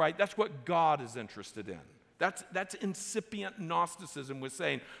spirit is right, that's what God is interested in. That's incipient Gnosticism was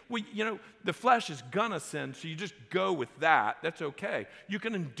saying, well, the flesh is gonna sin, so you just go with that. That's okay. You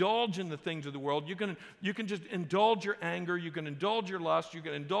can indulge in the things of the world. You can just indulge your anger. You can indulge your lust. You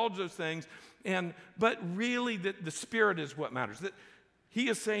can indulge those things. But really, the Spirit is what matters. That he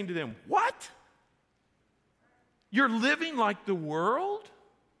is saying to them, what? You're living like the world?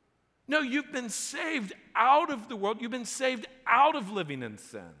 No, you've been saved out of the world. You've been saved out of living in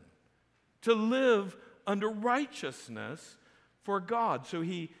sin to live under righteousness for God. So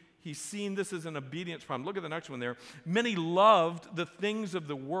he he's seen this as an obedience problem. Look at the next one there. Many loved the things of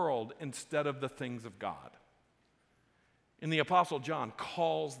the world instead of the things of God. And the Apostle John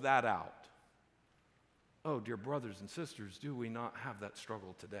calls that out. Oh, dear brothers and sisters, do we not have that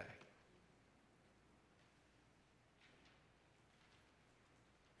struggle today?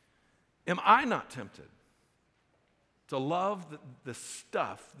 Am I not tempted to love the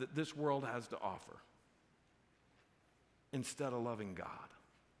stuff that this world has to offer instead of loving God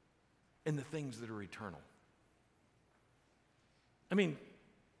and the things that are eternal? I mean,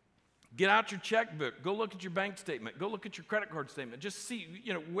 get out your checkbook. Go look at your bank statement. Go look at your credit card statement. Just see,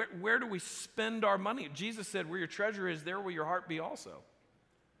 where do we spend our money? Jesus said, where your treasure is, there will your heart be also.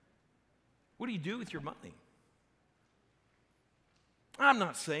 What do you do with your money? I'm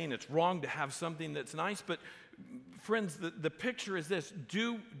not saying it's wrong to have something that's nice, but friends, the picture is this.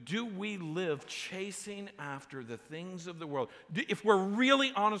 Do we live chasing after the things of the world? If we're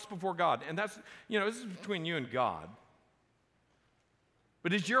really honest before God, and that's, this is between you and God,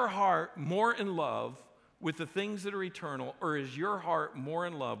 but is your heart more in love with the things that are eternal, or is your heart more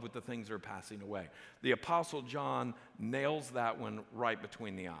in love with the things that are passing away? The Apostle John nails that one right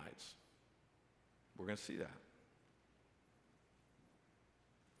between the eyes. We're going to see that.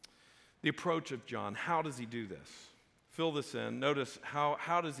 The approach of John, how does he do this? Fill this in. Notice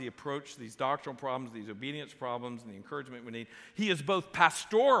how does he approach these doctrinal problems, these obedience problems, and the encouragement we need. He is both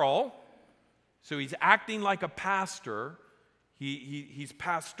pastoral, so he's acting like a pastor. He's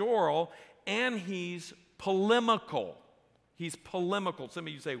pastoral, and he's polemical. He's polemical. Some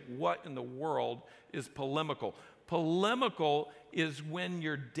of you say, what in the world is polemical? Polemical is when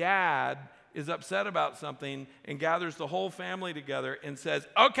your dad is upset about something and gathers the whole family together and says,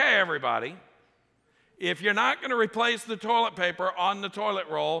 okay, everybody, if you're not going to replace the toilet paper on the toilet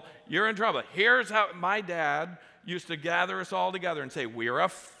roll, you're in trouble. Here's how my dad used to gather us all together and say, we're a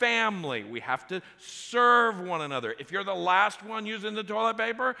family. We have to serve one another. If you're the last one using the toilet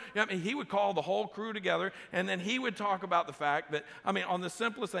paper, he would call the whole crew together, and then he would talk about the fact that, on the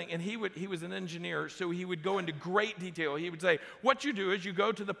simplest thing, and he was an engineer, so he would go into great detail. He would say, what you do is you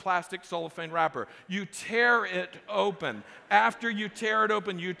go to the plastic cellophane wrapper. You tear it open. After you tear it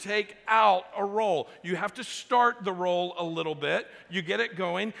open, you take out a roll. You have to start the roll a little bit. You get it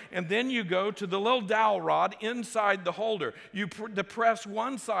going, and then you go to the little dowel rod inside the holder. You depress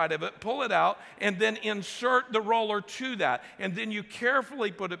one side of it, pull it out, and then insert the roller to that. And then you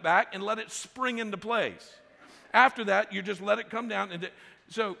carefully put it back and let it spring into place. After that, you just let it come down. And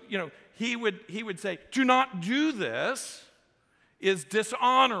so, he would say, to not do this is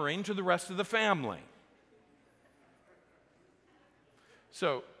dishonoring to the rest of the family.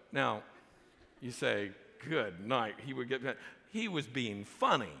 So now you say, good night. He was being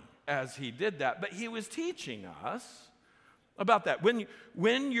funny as he did that, but he was teaching us about that.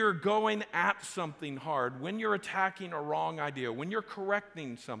 When you're going at something hard, when you're attacking a wrong idea, when you're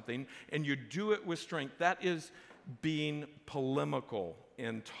correcting something and you do it with strength, that is being polemical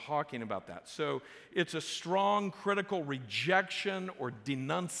in talking about that. So it's a strong critical rejection or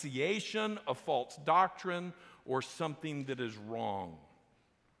denunciation of false doctrine or something that is wrong.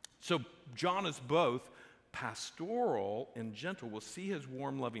 So John is both pastoral and gentle. We'll see his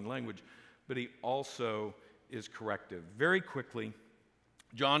warm, loving language, but he also is corrective. Very quickly,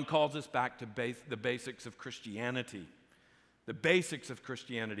 John calls us back to the basics of Christianity. The basics of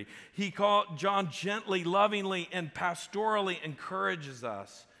Christianity. John gently, lovingly, and pastorally encourages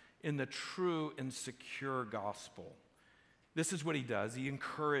us in the true and secure gospel. This is what he does. He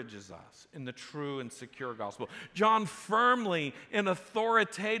encourages us in the true and secure gospel. John firmly and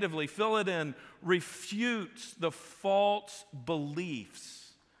authoritatively, fill it in, refutes the false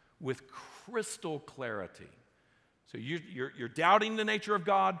beliefs with crystal clarity. So you're doubting the nature of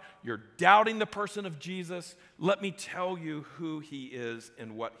God. You're doubting the person of Jesus. Let me tell you who he is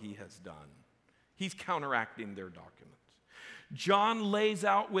and what he has done. He's counteracting their documents. John lays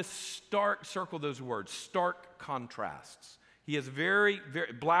out with circle those words, stark contrasts. He has very,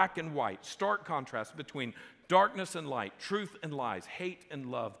 very black and white, stark contrast between darkness and light, truth and lies, hate and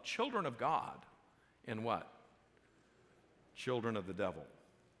love, children of God, and what? Children of the devil.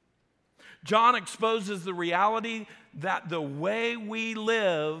 John exposes the reality that the way we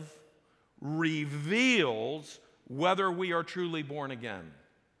live reveals whether we are truly born again.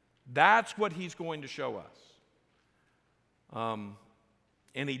 That's what he's going to show us.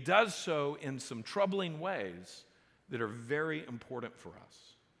 And he does so in some troubling ways that are very important for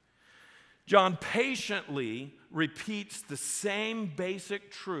us. John patiently repeats the same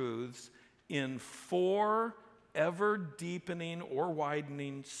basic truths in 4 ever-deepening or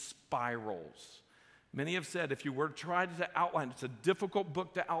widening spirals. Many have said if you were to try to outline, it's a difficult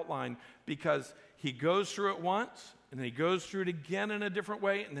book to outline because he goes through it once, and then he goes through it again in a different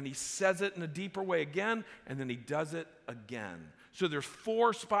way, and then he says it in a deeper way again, and then he does it again. So there's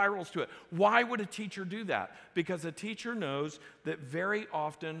 4 spirals to it. Why would a teacher do that? Because a teacher knows that very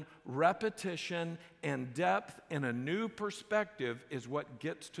often repetition and depth and a new perspective is what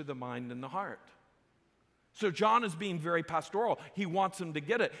gets to the mind and the heart. So John is being very pastoral. He wants them to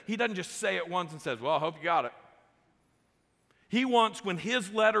get it. He doesn't just say it once and says, well, I hope you got it. He wants, when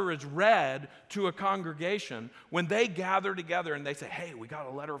his letter is read to a congregation, when they gather together and they say, hey, we got a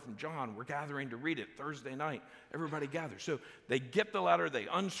letter from John. We're gathering to read it Thursday night. Everybody gathers. So they get the letter, they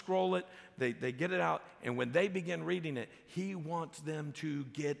unscroll it, they get it out, and when they begin reading it, he wants them to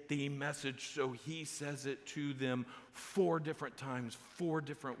get the message, so he says it to them 4 different times, 4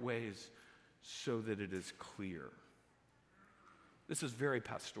 different ways, so that it is clear. This is very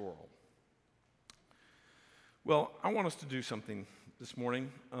pastoral. Well, I want us to do something this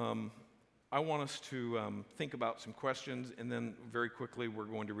morning. I want us to think about some questions, and then very quickly we're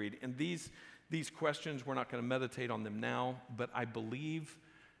going to read. And these questions, we're not going to meditate on them now, but I believe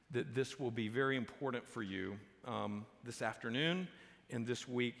that this will be very important for you this afternoon and this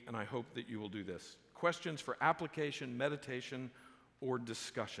week, and I hope that you will do this. Questions for application, meditation, or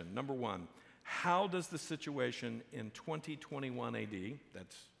discussion. Number 1, how does the situation in 2021 AD,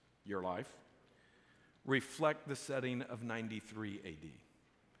 that's your life, reflect the setting of 93 AD?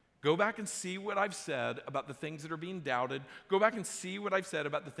 Go back and see what I've said about the things that are being doubted. Go back and see what I've said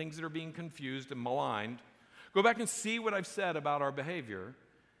about the things that are being confused and maligned. Go back and see what I've said about our behavior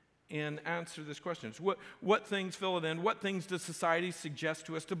and answer this question. What things, fill it in, what things does society suggest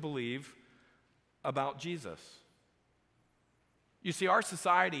to us to believe about Jesus? You see, our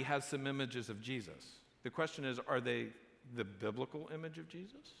society has some images of Jesus. The question is, are they the biblical image of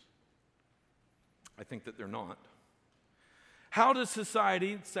Jesus? I think that they're not. How does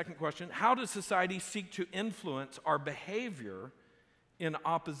society, second question, how does society seek to influence our behavior in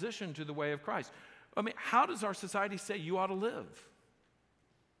opposition to the way of Christ? I mean, how does our society say you ought to live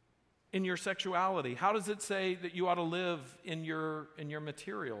in your sexuality? How does it say that you ought to live in your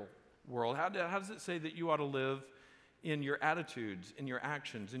material world? How does it say that you ought to live in your attitudes, in your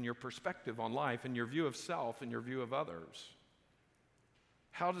actions, in your perspective on life, in your view of self, in your view of others?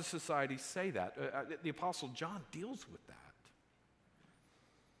 How does society say that? The Apostle John deals with that.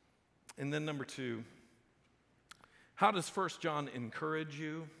 And then number 2, how does 1 John encourage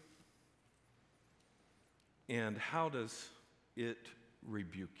you? And how does it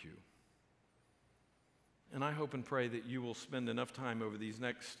rebuke you? And I hope and pray that you will spend enough time over these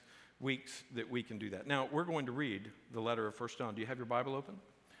next weeks that we can do that. Now, we're going to read the letter of 1 John. Do you have your Bible open?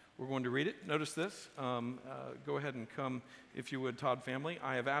 We're going to read it. Notice this. Go ahead and come, if you would, Todd family.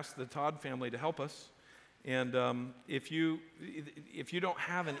 I have asked the Todd family to help us. And if you don't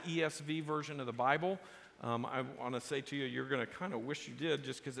have an ESV version of the Bible, I want to say to you, you're going to kind of wish you did,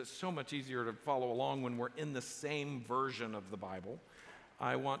 just because it's so much easier to follow along when we're in the same version of the Bible.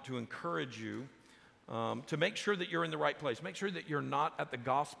 I want to encourage you to make sure that you're in the right place. Make sure that you're not at the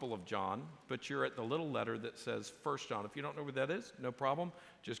Gospel of John, but you're at the little letter that says 1 John. If you don't know what that is, no problem.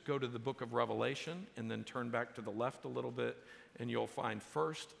 Just go to the book of Revelation and then turn back to the left a little bit, and you'll find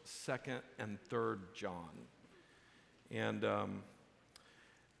 1st, 2nd, and 3rd John. And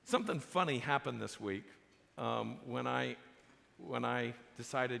something funny happened this week when I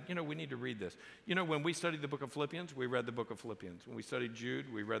decided, we need to read this. When we studied the book of Philippians, we read the book of Philippians. When we studied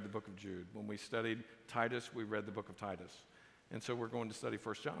Jude, we read the book of Jude. When we studied Titus, we read the book of Titus. And so we're going to study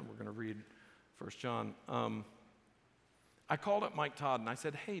 1 John. We're going to read 1 John. I called up Mike Todd and I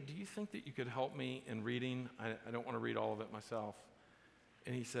said, hey, do you think that you could help me in reading? I don't want to read all of it myself.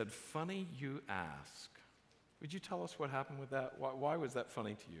 And he said, funny you ask. Would you tell us what happened with that? Why was that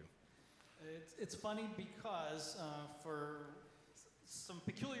funny to you? It's funny because for some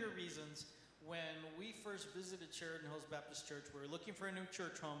peculiar reasons, when we first visited Sheridan Hills Baptist Church, we were looking for a new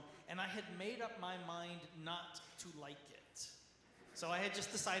church home, and I had made up my mind not to like it. So I had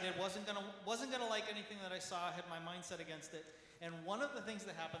just decided wasn't gonna like anything that I saw. I had my mind set against it. And one of the things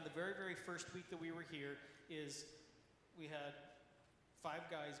that happened the very, very first week that we were here is we had 5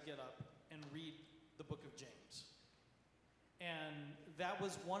 guys get up and read the book of James. And that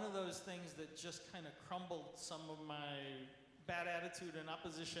was one of those things that just kind of crumbled some of my bad attitude and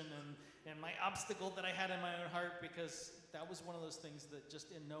opposition and my obstacle that I had in my own heart, because that was one of those things that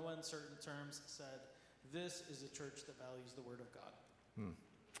just in no uncertain terms said, this is a church that values the Word of God.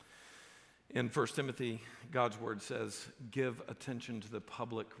 In 1 Timothy, God's Word says, give attention to the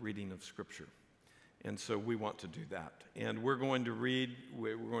public reading of Scripture. And so we want to do that. And we're going to read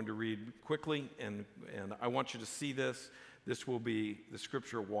quickly, and I want you to see this. This will be the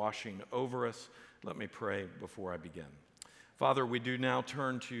scripture washing over us. Let me pray before I begin. Father, we do now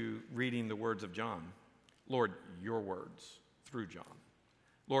turn to reading the words of John. Lord, your words through John.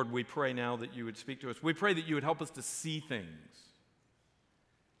 Lord, we pray now that you would speak to us. We pray that you would help us to see things.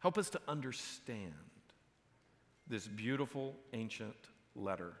 Help us to understand this beautiful ancient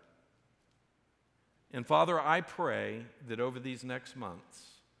letter. And Father, I pray that over these next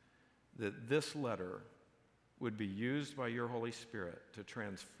months, that this letter would be used by your Holy Spirit to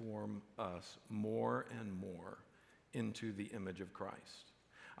transform us more and more into the image of Christ.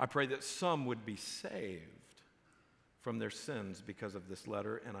 I pray that some would be saved from their sins because of this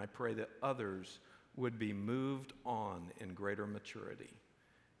letter, and I pray that others would be moved on in greater maturity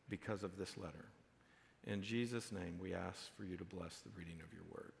because of this letter. In Jesus' name, we ask for you to bless the reading of your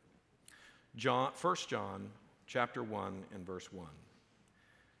word. 1 John chapter 1 and verse 1.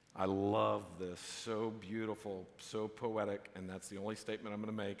 I love this. So beautiful, so poetic, and that's the only statement I'm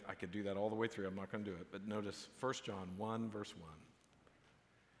going to make. I could do that all the way through. I'm not going to do it. But notice 1 John 1 verse 1.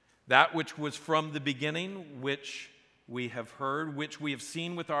 That which was from the beginning, which we have heard, which we have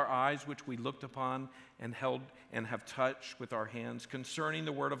seen with our eyes, which we looked upon and held and have touched with our hands, concerning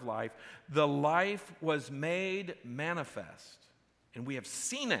the word of life. The life was made manifest, and we have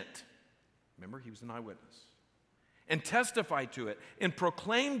seen it. Remember, he was an eyewitness. And testified to it, and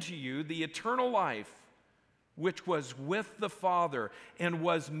proclaimed to you the eternal life, which was with the Father, and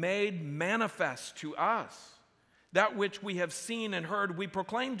was made manifest to us. That which we have seen and heard, we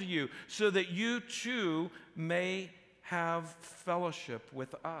proclaim to you, so that you too may have fellowship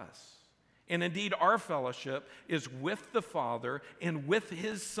with us. And indeed, our fellowship is with the Father and with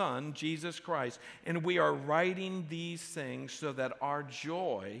his Son, Jesus Christ. And we are writing these things so that our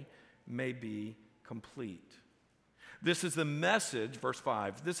joy may be complete. This is the message, verse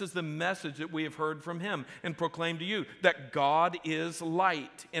 5, this is the message that we have heard from him and proclaimed to you, that God is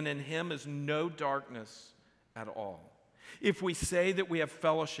light, and in him is no darkness at all. If we say that we have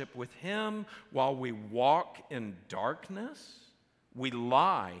fellowship with him while we walk in darkness, we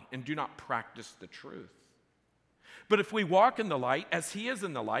lie and do not practice the truth. But if we walk in the light, as he is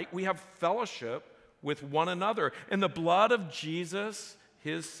in the light, we have fellowship with one another. And the blood of Jesus,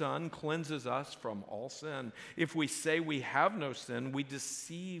 his Son, cleanses us from all sin. If we say we have no sin, we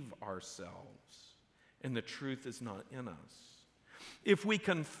deceive ourselves, and the truth is not in us. If we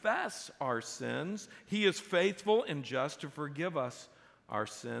confess our sins, he is faithful and just to forgive us our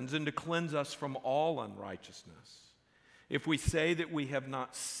sins and to cleanse us from all unrighteousness. If we say that we have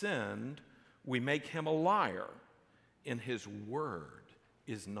not sinned, we make him a liar, and his word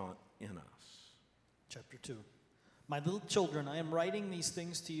is not in us. Chapter 2. My little children, I am writing these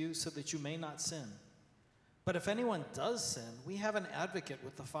things to you so that you may not sin. But if anyone does sin, we have an advocate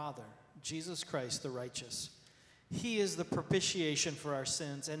with the Father, Jesus Christ the righteous. He is the propitiation for our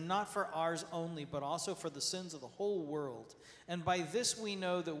sins, and not for ours only, but also for the sins of the whole world. And by this we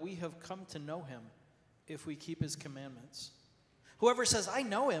know that we have come to know him, if we keep his commandments. Whoever says, I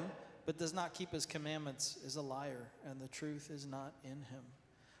know him, but does not keep his commandments is a liar, and the truth is not in him.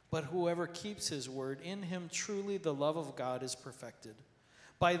 But whoever keeps his word, in him truly the love of God is perfected.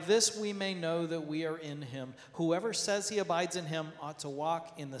 By this we may know that we are in him. Whoever says he abides in him ought to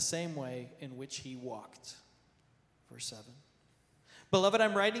walk in the same way in which he walked. Verse 7. Beloved,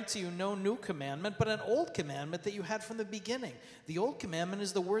 I'm writing to you no new commandment, but an old commandment that you had from the beginning. The old commandment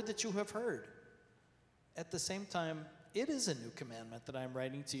is the word that you have heard. At the same time, it is a new commandment that I'm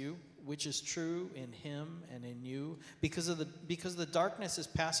writing to you, which is true in him and in you, because the darkness is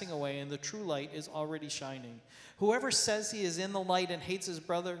passing away and the true light is already shining. Whoever says he is in the light and hates his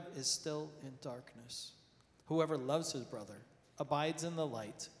brother is still in darkness. Whoever loves his brother abides in the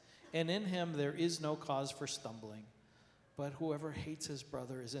light, and in him there is no cause for stumbling. But whoever hates his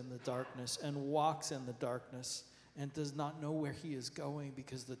brother is in the darkness and walks in the darkness and does not know where he is going,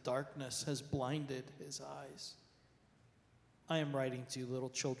 because the darkness has blinded his eyes. I am writing to you, little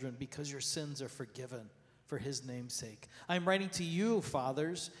children, because your sins are forgiven for his name's sake. I am writing to you,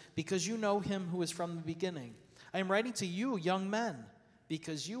 fathers, because you know him who is from the beginning. I am writing to you, young men,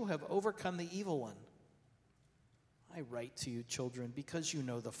 because you have overcome the evil one. I write to you, children, because you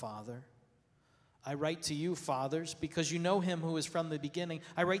know the Father. I write to you, fathers, because you know him who is from the beginning.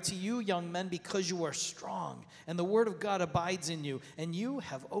 I write to you, young men, because you are strong, and the word of God abides in you, and you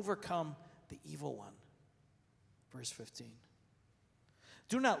have overcome the evil one. Verse 15.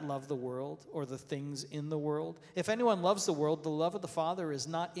 Do not love the world or the things in the world. If anyone loves the world, the love of the Father is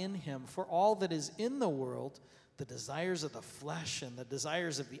not in him. For all that is in the world, the desires of the flesh and the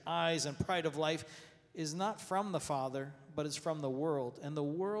desires of the eyes and pride of life, is not from the Father, but is from the world. And the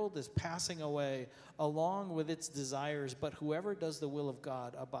world is passing away along with its desires, but whoever does the will of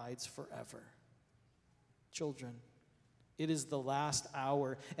God abides forever. Children, it is the last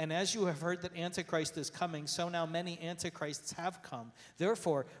hour. And as you have heard that Antichrist is coming, so now many Antichrists have come.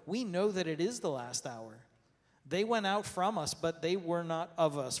 Therefore, we know that it is the last hour. They went out from us, but they were not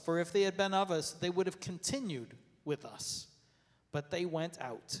of us. For if they had been of us, they would have continued with us. But they went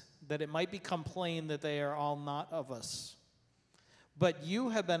out, that it might become plain that they are all not of us. But you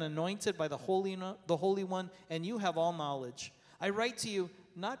have been anointed by the Holy One, and you have all knowledge. I write to you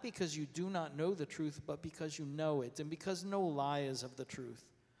not because you do not know the truth, but because you know it, and because no lie is of the truth.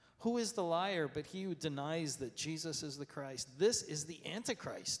 Who is the liar but he who denies that Jesus is the Christ? This is the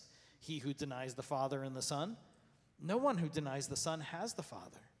Antichrist, he who denies the Father and the Son. No one who denies the Son has the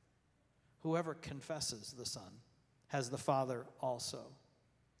Father. Whoever confesses the Son has the Father also.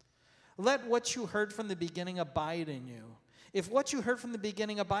 Let what you heard from the beginning abide in you. If what you heard from the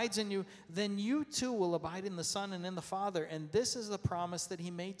beginning abides in you, then you too will abide in the Son and in the Father. And this is the promise that he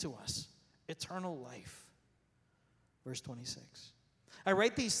made to us, eternal life. Verse 26. I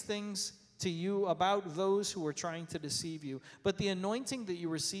write these things to you about those who are trying to deceive you. But the anointing that you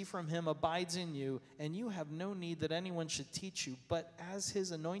receive from him abides in you, and you have no need that anyone should teach you. But as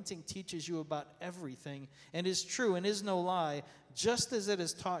his anointing teaches you about everything, and is true and is no lie, just as it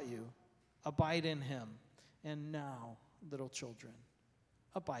has taught you, abide in him. And now, little children,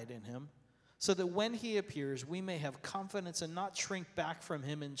 abide in him, so that when he appears, we may have confidence and not shrink back from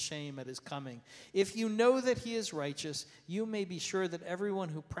him in shame at his coming. If you know that he is righteous, you may be sure that everyone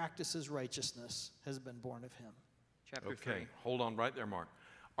who practices righteousness has been born of him. Chapter 3. Okay, hold on right there, Mark.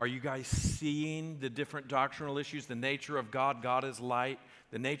 Are you guys seeing the different doctrinal issues? The nature of God, God is light.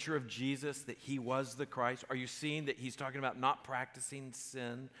 The nature of Jesus, that he was the Christ. Are you seeing that he's talking about not practicing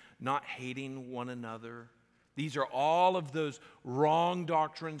sin, not hating one another? These are all of those wrong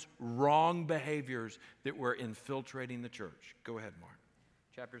doctrines, wrong behaviors that were infiltrating the church. Go ahead, Mark.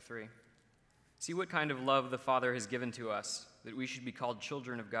 Chapter 3. See what kind of love the Father has given to us, that we should be called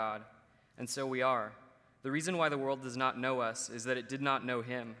children of God. And so we are. The reason why the world does not know us is that it did not know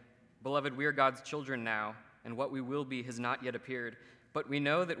him. Beloved, we are God's children now, and what we will be has not yet appeared. But we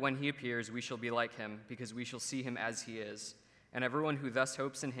know that when he appears, we shall be like him, because we shall see him as he is. And everyone who thus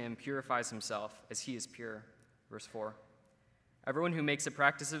hopes in him purifies himself as he is pure. Verse 4. Everyone who makes a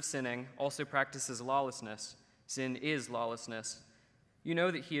practice of sinning also practices lawlessness. Sin is lawlessness. You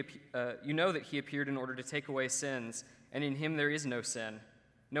know that he appeared in order to take away sins, and in him there is no sin.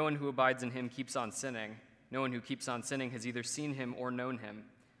 No one who abides in him keeps on sinning. No one who keeps on sinning has either seen him or known him.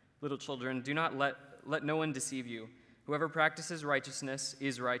 Little children, do not let no one deceive you. Whoever practices righteousness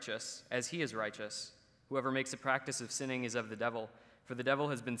is righteous, as he is righteous. Whoever makes a practice of sinning is of the devil, for the devil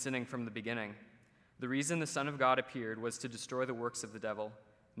has been sinning from the beginning. The reason the Son of God appeared was to destroy the works of the devil.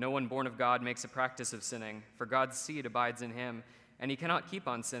 No one born of God makes a practice of sinning, for God's seed abides in him, and he cannot keep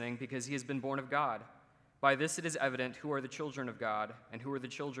on sinning because he has been born of God. By this it is evident who are the children of God and who are the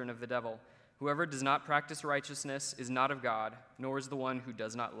children of the devil. Whoever does not practice righteousness is not of God, nor is the one who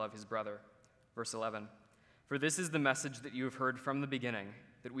does not love his brother. Verse 11. For this is the message that you have heard from the beginning,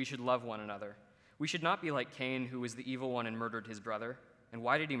 that we should love one another. We should not be like Cain, who was the evil one and murdered his brother. And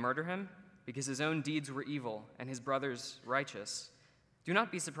why did he murder him? Because his own deeds were evil and his brother's righteous. Do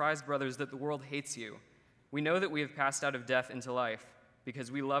not be surprised, brothers, that the world hates you. We know that we have passed out of death into life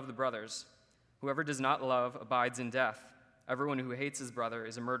because we love the brothers. Whoever does not love abides in death. Everyone who hates his brother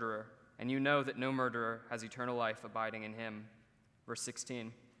is a murderer, and you know that no murderer has eternal life abiding in him. Verse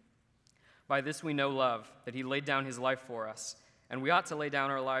 16. By this we know love, that he laid down his life for us, and we ought to lay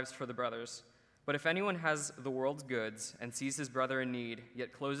down our lives for the brothers. But if anyone has the world's goods and sees his brother in need,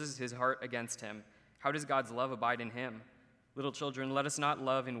 yet closes his heart against him, how does God's love abide in him? Little children, let us not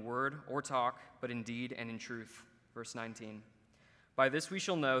love in word or talk, but in deed and in truth. Verse 19. By this we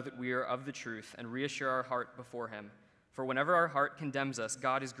shall know that we are of the truth and reassure our heart before him. For whenever our heart condemns us,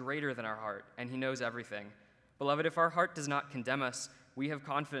 God is greater than our heart, and he knows everything. Beloved, if our heart does not condemn us, we have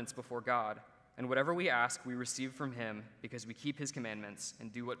confidence before God, and whatever we ask we receive from him, because we keep his commandments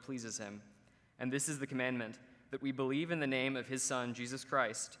and do what pleases him. And this is the commandment, that we believe in the name of his Son, Jesus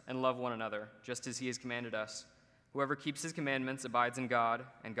Christ, and love one another, just as he has commanded us. Whoever keeps his commandments abides in God,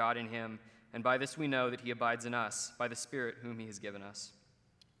 and God in him, and by this we know that he abides in us, by the Spirit whom he has given us.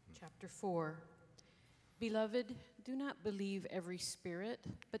 Chapter 4. Beloved, do not believe every spirit,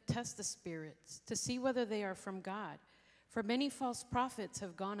 but test the spirits, to see whether they are from God. For many false prophets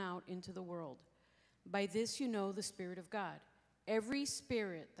have gone out into the world. By this you know the Spirit of God. Every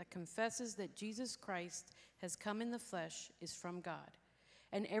spirit that confesses that Jesus Christ has come in the flesh is from God.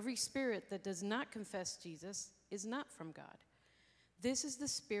 and every spirit that does not confess Jesus is not from God. This is the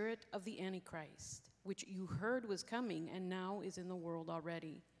spirit of the Antichrist, which you heard was coming and now is in the world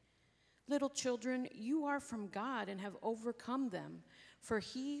already. Little children, you are from God and have overcome them, for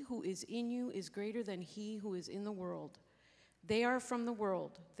he who is in you is greater than he who is in the world. They are from the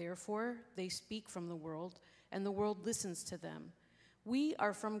world, therefore they speak from the world, and the world listens to them. We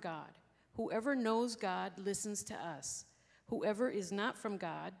are from God. Whoever knows God listens to us. Whoever is not from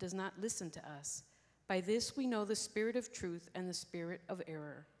God does not listen to us. By this we know the spirit of truth and the spirit of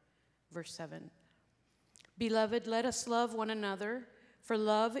error. Verse 7. Beloved, let us love one another, for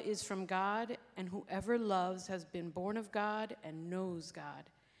love is from God, and whoever loves has been born of God and knows God.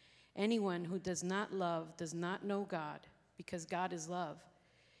 Anyone who does not love does not know God, because God is love.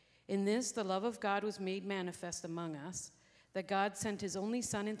 In this, the love of God was made manifest among us, that God sent his only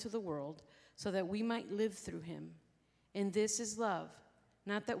Son into the world so that we might live through him. In this is love,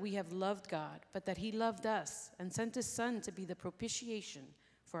 not that we have loved God, but that he loved us and sent his Son to be the propitiation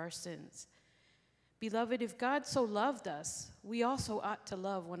for our sins. Beloved, if God so loved us, we also ought to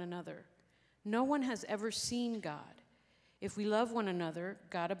love one another. No one has ever seen God. If we love one another,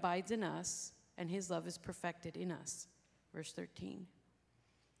 God abides in us, and his love is perfected in us. Verse 13.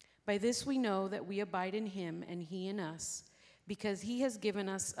 By this we know that we abide in him and he in us, because he has given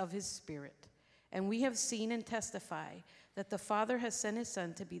us of his Spirit. And we have seen and testify that the Father has sent his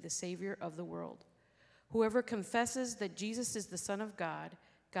Son to be the Savior of the world. Whoever confesses that Jesus is the Son of God,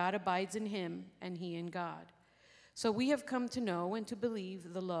 God abides in him, and he in God. So we have come to know and to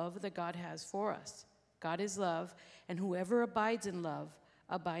believe the love that God has for us. God is love, and whoever abides in love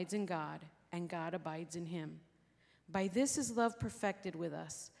abides in God, and God abides in him. By this is love perfected with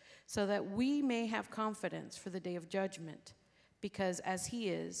us, so that we may have confidence for the day of judgment, because as he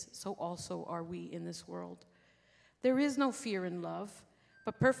is, so also are we in this world. There is no fear in love,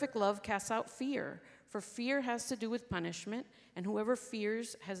 but perfect love casts out fear, for fear has to do with punishment, and whoever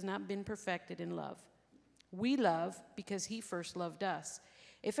fears has not been perfected in love. We love because he first loved us.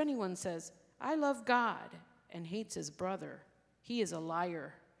 If anyone says, I love God, and hates his brother, he is a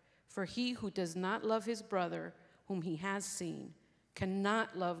liar. For he who does not love his brother, whom he has seen,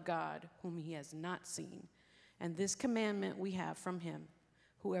 cannot love God, whom he has not seen. And this commandment we have from him: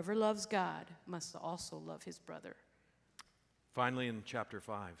 whoever loves God must also love his brother. Finally, in chapter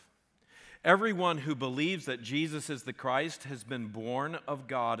 5. Everyone who believes that Jesus is the Christ has been born of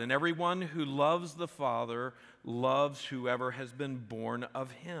God, and everyone who loves the Father loves whoever has been born of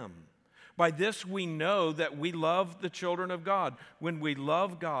him. By this we know that we love the children of God, when we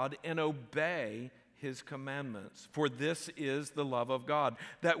love God and obey his commandments. For this is the love of God,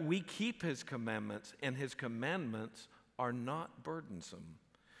 that we keep his commandments, and his commandments are not burdensome.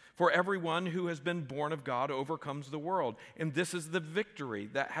 For everyone who has been born of God overcomes the world, and this is the victory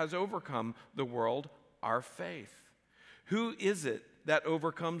that has overcome the world, our faith. Who is it that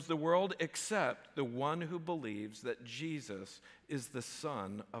overcomes the world except the one who believes that Jesus is the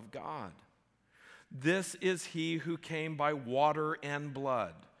Son of God? This is he who came by water and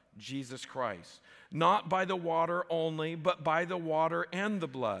blood, Jesus Christ. Not by the water only, but by the water and the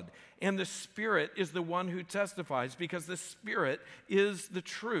blood. And the Spirit is the one who testifies, because the Spirit is the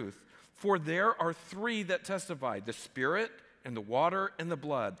truth. For there are three that testify: the Spirit, and the water, and the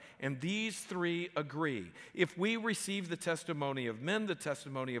blood. And these three agree. If we receive the testimony of men, the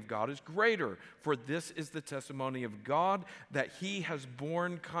testimony of God is greater. For this is the testimony of God that he has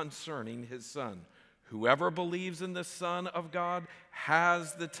borne concerning his Son. Whoever believes in the Son of God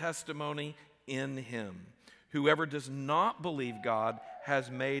has the testimony in him. Whoever does not believe God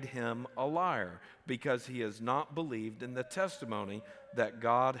has made him a liar, because he has not believed in the testimony that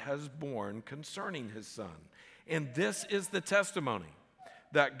God has borne concerning his Son. And this is the testimony,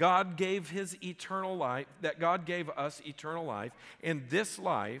 that God gave his eternal life, that God gave us eternal life, and this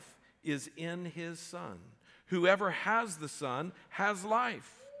life is in his Son. Whoever has the Son has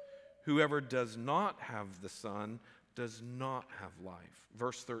life. Whoever does not have the Son does not have life.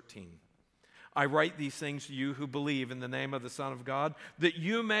 Verse 13. I write these things to you who believe in the name of the Son of God, that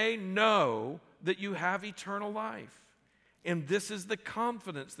you may know that you have eternal life. And this is the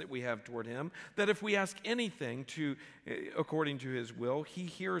confidence that we have toward him, that if we ask anything according to his will, he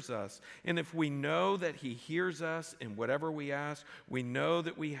hears us. And if we know that he hears us in whatever we ask, we know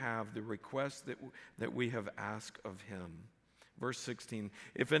that we have the request that we have asked of him. Verse 16,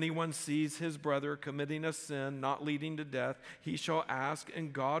 if anyone sees his brother committing a sin not leading to death, he shall ask,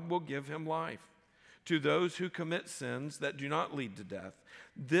 and God will give him life. To those who commit sins that do not lead to death,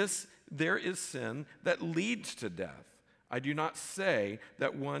 there is sin that leads to death. I do not say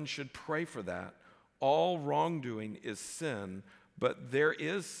that one should pray for that. All wrongdoing is sin, but there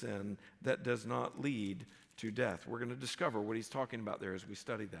is sin that does not lead to death. We're going to discover what he's talking about there as we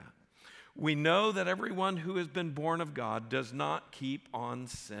study that. We know that everyone who has been born of God does not keep on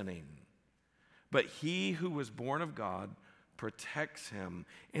sinning, but he who was born of God protects him,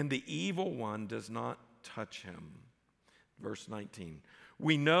 and the evil one does not touch him. Verse 19.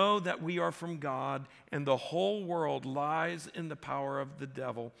 We know that we are from God, and the whole world lies in the power of the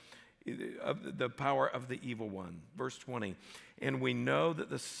devil, of the power of the evil one. Verse 20. And we know that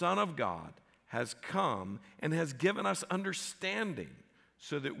the Son of God has come and has given us understanding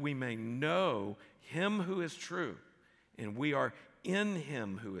so that we may know him who is true. And we are in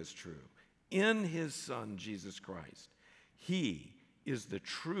him who is true, in his Son, Jesus Christ. He is the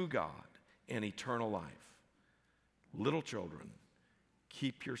true God and eternal life. Little children,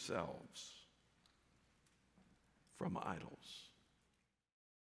 keep yourselves from idols.